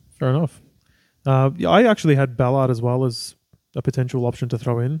 Fair enough. I actually had Ballard as well as a potential option to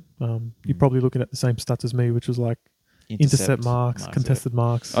throw in. You're probably looking at the same stats as me, which was like intercept marks, contested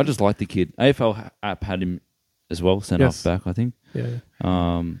marks. I just like the kid. AFL app had him as well, sent Yes. off back, I think. Yeah.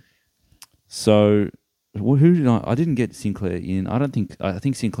 So who did I didn't get Sinclair in. I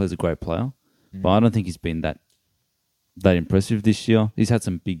think Sinclair's a great player, but I don't think he's been that impressive this year. He's had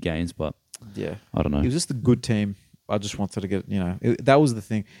some big gains, but Yeah, I don't know. it was just a good team. I just wanted to get that was the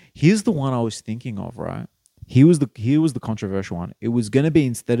thing. Here's the one I was thinking of. Right, here was the controversial one. It was going to be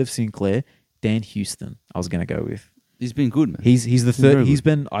instead of Sinclair, Dan Houston. I was going to go with. He's been good, man. He's the very third. good. He's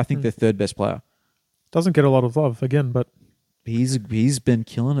been I think their third best player. Doesn't get a lot of love again, but He's been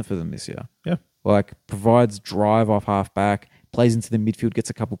killing it for them this year. yeah. Like provides drive off half back, plays into the midfield, gets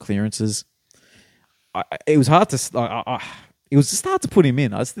a couple clearances. It was hard to. It was just hard to put him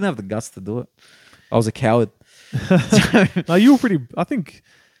in. I just didn't have the guts to do it. I was a coward. No, you were pretty. I think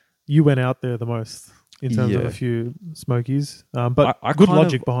you went out there the most in terms of Yeah. a few smokies, but I good kind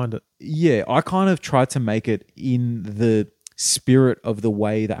logic of- behind it. Yeah, I kind of tried to make it in the spirit of the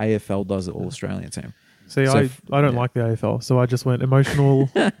way the AFL does the All Australian team. See, So I don't like the AFL, so I just went emotional,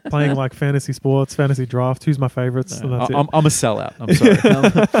 playing like fantasy sports, fantasy draft. Who's my favourites? And that's it. I'm a sellout. I'm sorry.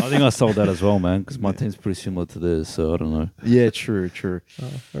 I think I sold that as well, man, because my team's pretty similar to theirs, so I don't know. Yeah, true. Fair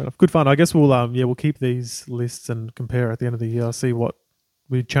enough. Good fun. I guess we'll keep these lists and compare at the end of the year, see what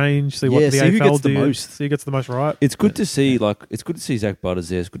we change, see what the see who AFL gets the did, most. see who gets the most right. It's good to see, it's good to see Zach Butters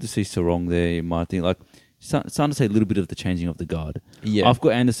there. It's good to see Sarong there, in my thing. Like, starting to see a little bit of the changing of the guard. Yeah. I've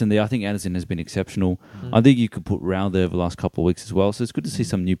got Anderson there. I think Anderson has been exceptional. I think you could put Rao there over the last couple of weeks as well. So it's good to see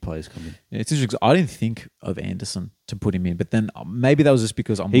some new players come in. Yeah, it's interesting. I didn't think of Anderson to put him in, but then maybe that was just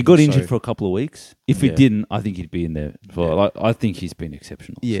because He got injured for a couple of weeks. If he didn't, I think he'd be in there. I think he's been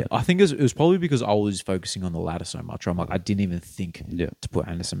exceptional. Yeah, So. I think it was probably because I was focusing on the ladder so much. I'm like, I didn't even think to put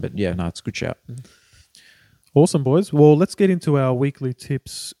Anderson. But yeah, no, it's a good shout. Awesome, boys. Well, let's get into our weekly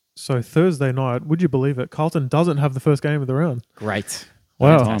tips. So Thursday night, would you believe it? Carlton doesn't have the first game of the round. Great.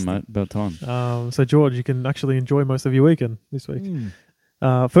 Wow. About time, mate. About time. So George, you can actually enjoy most of your weekend this week.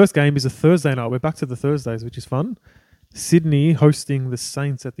 First game is a Thursday night. We're back to the Thursdays, which is fun. Sydney hosting the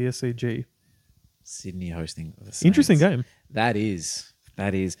Saints at the SCG. Sydney hosting the Saints. Interesting game. That is.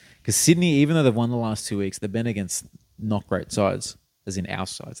 Because Sydney, even though they've won the last 2 weeks, they've been against not great sides, as in our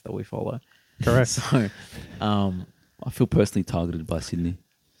sides that we follow. Correct. So, I feel personally targeted by Sydney.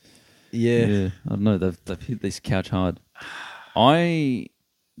 yeah. I don't know. They've hit this couch hard. They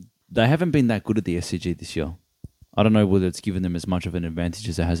haven't been that good at the SCG this year. I don't know whether it's given them as much of an advantage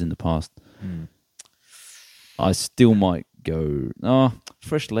as it has in the past. I still might go,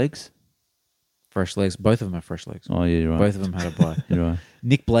 fresh legs. Fresh legs. Both of them are fresh legs. Oh, yeah, you're right. Both of them had a bye. You're right.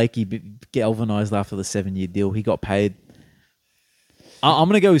 Nick Blakey galvanised after the 7-year deal. He got paid. I'm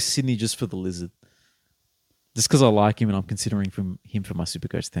going to go with Sydney just for the lizard. Just because I like him and I'm considering him for my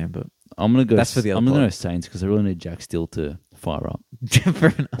Supercoach team. But I'm going to go. That's for the other I'm going to part. go Saints because I really need Jack Steele to fire up.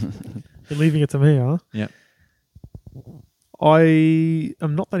 fair enough. You're leaving it to me, huh? Yeah. I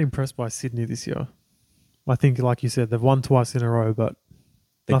am not that impressed by Sydney this year. I think, like you said, they've won twice in a row, but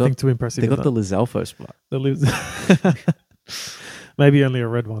nothing too impressive. They got in the Lizalfo spot. that. Maybe only a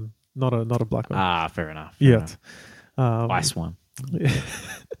red one, not a black one. Fair enough. Yet. Ice one. Well,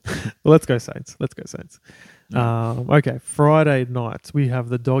 let's go Saints. Okay, Friday night we have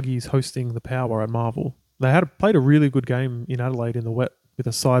the Doggies hosting the Power at Marvel. They played a really good game in Adelaide in the wet with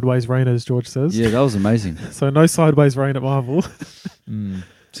a sideways rain, as George says. Yeah, that was amazing. So no sideways rain at Marvel.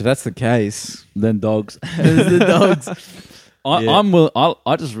 So that's the case. Then Dogs. The Dogs.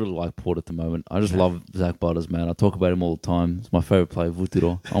 I just really like Port at the moment. I just love Zach Butters, man. I talk about him all the time. It's my favourite player,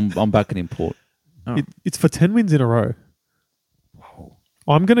 Vutiro. I'm backing in Port. It's for 10 wins in a row.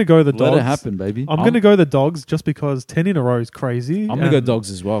 I'm going to go the Dogs. Let it happen, baby. I'm going to go the Dogs just because 10 in a row is crazy. I'm going to go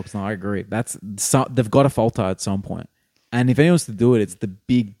Dogs as well because I agree. They've got to falter at some point. And if anyone's to do it, it's the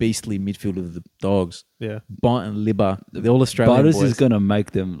big beastly midfield of the Dogs. Yeah. Bont and Libba, the all Australian Butters boys. is going to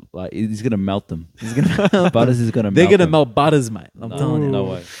make them, he's going to melt them. Butters is going to melt They're going to them. melt Butters, mate. I'm telling you. No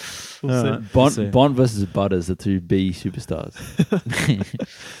way. We'll see. Bond versus Butters, the two B superstars.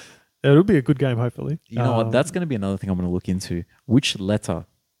 It'll be a good game, hopefully. You know what? That's going to be another thing I'm going to look into. Which letter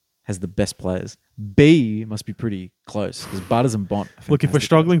has the best players? B must be pretty close because Butters and Bont. Look, if we're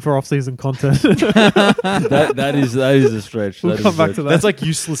struggling for off-season content, that is a stretch. we'll come back to that. That's like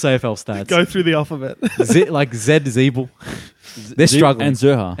useless AFL stats. Go through the alphabet. Like Z is evil. They're struggling. And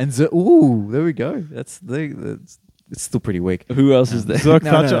Zerha. And ooh, there we go. It's still pretty weak. Who else is there? Zerk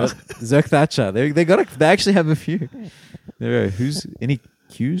Thatcher. Zerk Thatcher. They actually have a few. There. Who's any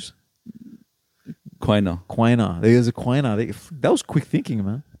Qs? Quainer. There's a Quainer. That was quick thinking,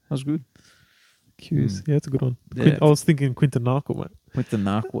 man. That was good. Qs. Yeah, it's a good one. Yeah. I was thinking Quinton Narkle, mate. Quinton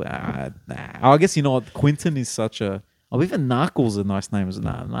Narkle. I guess you know what? Quinton is such a. Oh, even Narkle's a nice name, isn't it?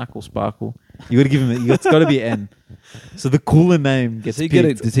 Narkle Sparkle. You got to give him. It's got to be N. So the cooler name gets.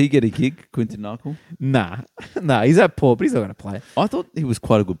 Does he get a gig, Quinton Narkle? Nah. He's at Port, but he's not going to play. I thought he was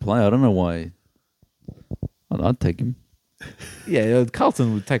quite a good player. I don't know why. I'd take him. Yeah,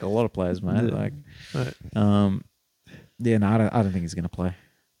 Carlton would take a lot of players, man. Yeah. Like, Right. I don't think he's going to play.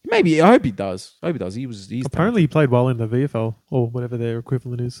 Maybe. I hope he does. He's Apparently, he played well in the VFL or whatever their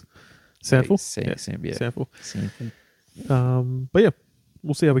equivalent is. Sandful? Sandful. Sandful. But yeah,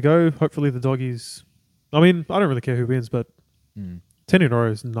 we'll see how we go. Hopefully, the Doggies. I mean, I don't really care who wins, but 10 in a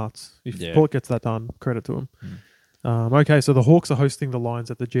row is nuts. If Port gets that done, credit to them. Okay, so the Hawks are hosting the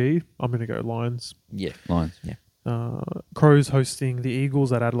Lions at the G. I'm going to go Lions. Yeah. Lions. Yeah. Crows hosting the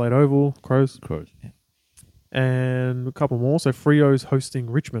Eagles at Adelaide Oval. Crows. Yeah. And a couple more. So Frio's hosting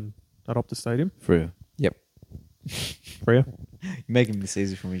Richmond at Optus Stadium. Freo. Yep. Freo. You're making this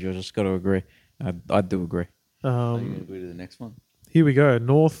easy for me, George. I just got to agree. I do agree. Are you going to go to the next one? Here we go.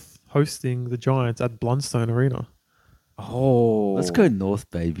 North hosting the Giants at Blundstone Arena. Oh, Let's go North,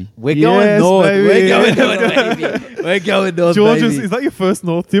 baby. We're Yes, going north. baby. We're going north, baby. We're going north, George, baby. is that your first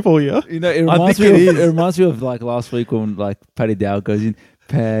North tip all year? You know, it I reminds, think me it of, is. it reminds me of like last week when like Paddy Dow goes in,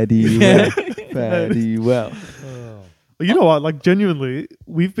 Paddy well, Paddy well. Well, you know what? Like, genuinely,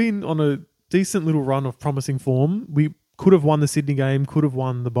 we've been on a decent little run of promising form. We could have won the Sydney game, could have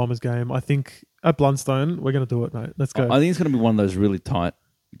won the Bombers game. I think at Blundstone, we're going to do it, mate. Let's go. I think it's going to be one of those really tight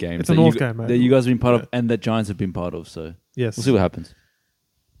games. It's a that North you, game, mate. that you guys have been part Yeah. of and that Giants have been part of. So Yes. we'll see what happens.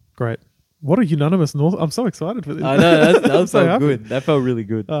 Great. What a unanimous North. I'm so excited for this. I know that I'm so felt happy. good. That felt really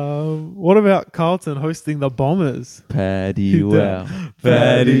good. What about Carlton hosting the Bombers? Paddy well,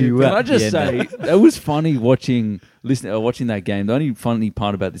 Paddy well. Can I just Yeah, say it was funny watching that game. The only funny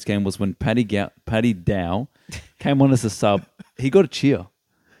part about this game was when Paddy Dow came on as a sub. He got a cheer.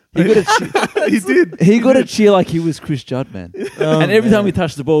 He got a cheer. He did. He got a cheer like he was Chris Judd, man. And every time he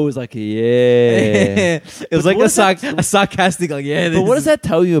touched the ball, it was like, yeah. It was like what a sarcastic, like, yeah. But what does that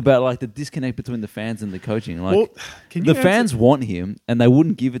tell you about like the disconnect between the fans and the coaching? Like Well, can you the fans want him, and they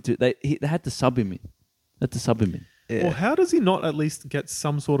wouldn't give it to. They had to sub him in. Well, how does he not at least get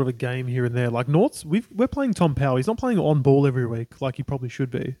some sort of a game here and there? Like North's, we're playing Tom Powell. He's not playing on ball every week like he probably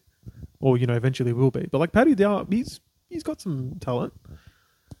should be, or eventually will be. But like Paddy Dow, he's got some talent.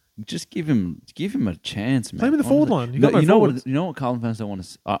 Just give him a chance, man. Play him in the forward line. You got no know forwards. what Carlton fans don't want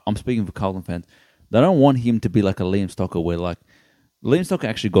to. I'm speaking for Carlton fans. They don't want him to be like a Liam Stocker, where like Liam Stocker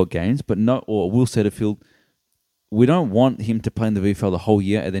actually got games, but or Will Setterfield. We don't want him to play in the VFL the whole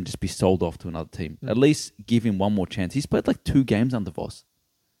year and then just be sold off to another team. At least give him one more chance. He's played like 2 games under Voss.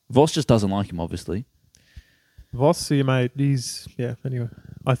 Voss just doesn't like him, obviously. Voss, your mate, anyway.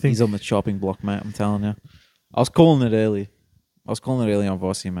 I think He's on the chopping block, mate. I'm telling you. I was calling it early. on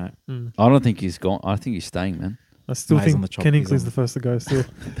Vossi, mate. I don't think he's gone. I think he's staying, man. I still Nah, he's on the think chop. Ken He's Hinckley's on the first to go still.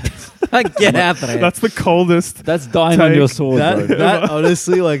 Get out there. That's the coldest. That's dying on Take your sword, bro. That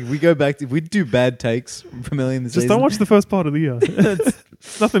honestly, like, we go back to, if we do bad takes from early in the Just season. don't watch the first part of the year.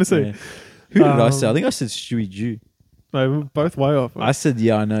 It's nothing to see. Yeah. Who did I say? I Um, think I said Stewie Jew. No, we're both way off. I said,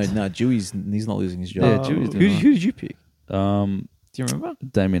 yeah, I know. No, he's not losing his job. Yeah, Dewey's Who, doing who did you pick? Um, Do you remember?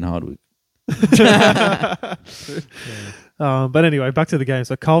 Damien Hardwick. But anyway, back to the game.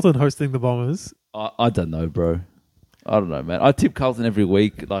 So Carlton hosting the Bombers. I don't know, bro. I don't know, man. I tip Carlton every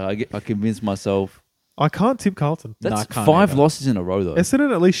week. Like I convince myself. I can't tip Carlton. No, I That's can't 5 either. losses in a row, though.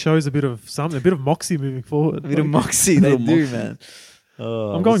 Essendon at least shows a bit of something, a bit of moxie moving forward. A bit of Like, moxie, they Little do, moxie. man.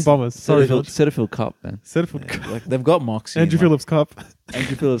 I'm going Bombers. Sorry, George. Setterfield Cup, man. Setterfield Yeah, Cup. like, they've got moxie. Andrew like- Phillips Cup.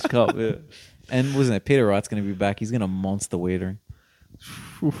 Andrew Phillips Cup, yeah. And wasn't it? Peter Wright's going to be back. He's going to monster Wiedering.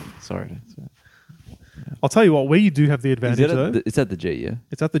 Sorry. I'll tell you what, where you do have the advantage, though, It's at the G, yeah.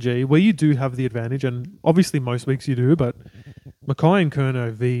 it's at the G. Where you do have the advantage, and obviously most weeks you do, but Mackay and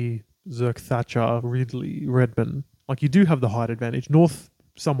Kerno v. Zirk Thatcher, Ridley, Redmond, like you do have the height advantage. North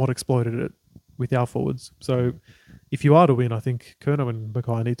somewhat exploited it with our forwards. So if you are to win, I think Kerno and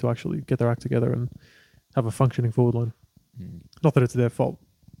Mackay need to actually get their act together and have a functioning forward line. Not that it's their fault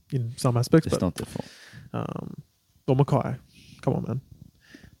in some aspects, It's but not their fault. or Mackay, come on, man.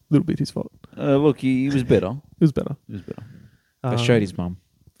 A little bit his fault. Look, he was better. It was better. He was better. They showed his mum.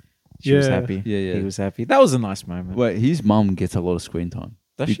 She was yeah. happy. Yeah. He was happy. That was a nice moment. Wait, his mum gets a lot of screen time.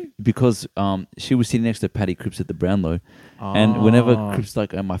 Does she? Because she was sitting next to Paddy Cripps at the Brownlow. And whenever Cripps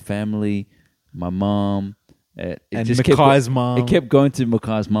like, my family, my mum, it And just Mackay's mum. It kept going to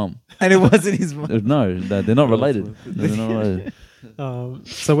Mackay's mum. And it wasn't his mum. No, they're not related. No, they're not related.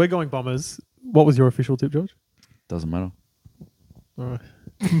 So we're going Bombers. What was your official tip, George? Doesn't matter. All right.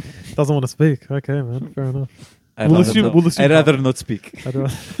 Doesn't want to speak. Okay, man. Fair enough. I'd We'll rather assume- not- we'll assume I'd rather not. not speak. I, don't,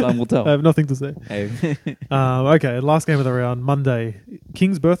 Time will tell. I have nothing to say. Hey. Okay, last game of the round, Monday.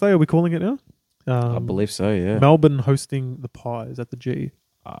 King's birthday, are we calling it now? I believe so, yeah. Melbourne hosting the Pies at the G.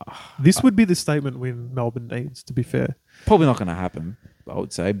 This would be the statement win Melbourne needs, to be fair. Probably not going to happen, I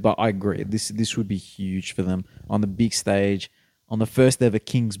would say. But I agree. This would be huge for them on the big stage, on the first ever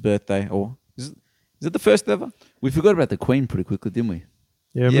King's birthday. Or is it the first ever? We forgot about the Queen pretty quickly, didn't we?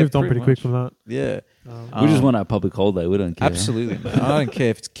 Yeah, Yeah, moved on pretty pretty quick much. from that. Yeah. We just want our public holiday. We don't care. Absolutely, man. I don't care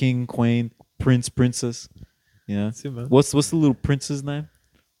if it's king, queen, prince, princess. You know? That's it, man. What's the little prince's name?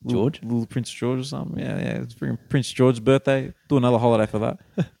 George? Little Prince George or something. Yeah. It's freaking Prince George's birthday. Do another holiday for that.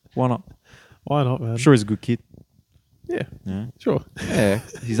 Why not? Why not, man? I'm sure he's a good kid. Yeah, Yeah. sure. Yeah.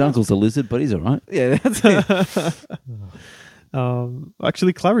 His uncle's a lizard, but he's all right. Yeah, that's it.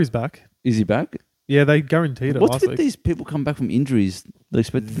 Actually, Clary's back. Is he back? Yeah, they guaranteed it What's last with week. these people come back from injuries? They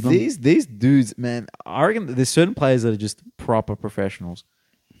expect to be These dudes, man, I reckon there's certain players that are just proper professionals.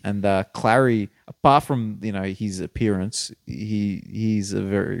 And Clary, apart from his appearance, he's a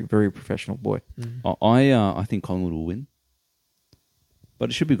very, very professional boy. I think Collingwood will win, but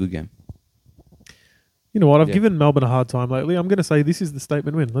it should be a good game. You know what? I've Yeah. given Melbourne a hard time lately. I'm going to say this is the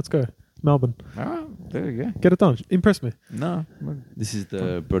statement win. Let's go. Melbourne. All right, there you go. Get it done. Impress me. No, This is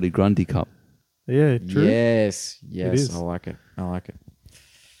the Brody Grundy Cup. Yeah, true. yes, is. I like it.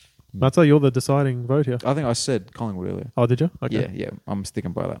 Matzo, you're the deciding vote here. I think I said Collingwood earlier. Oh, did you? Okay. Yeah, I'm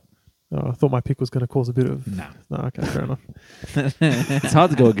sticking by that. Oh, I thought my pick was going to cause a bit of... No. No, okay, fair enough. It's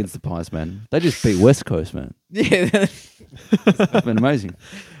hard to go against the Pies, man. They just beat West Coast, man. Yeah, It's been amazing.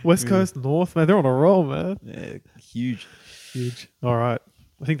 West Coast, North, man, they're on a roll, man. huge. Huge. All right.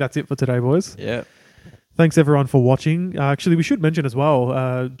 I think that's it for today, boys. Yeah. Thanks, everyone, for watching. Actually, we should mention as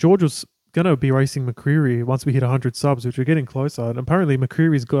well, George was going to be racing McCreary once we hit 100 subs, which we're getting closer. And apparently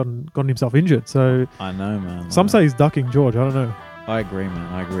McCreary's gotten himself injured. So I know, man. some say he's ducking George. I don't know. I agree,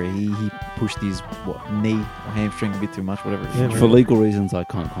 man. I agree. He pushed his knee or hamstring a bit too much, whatever. Yeah, For legal reasons, I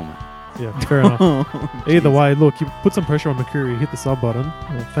can't comment. Yeah, fair enough. Either way, look, you put some pressure on McCreary, hit the sub button.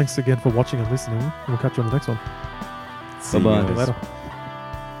 Thanks again for watching and listening. We'll catch you on the next one. See you Bye-bye. guys. Later.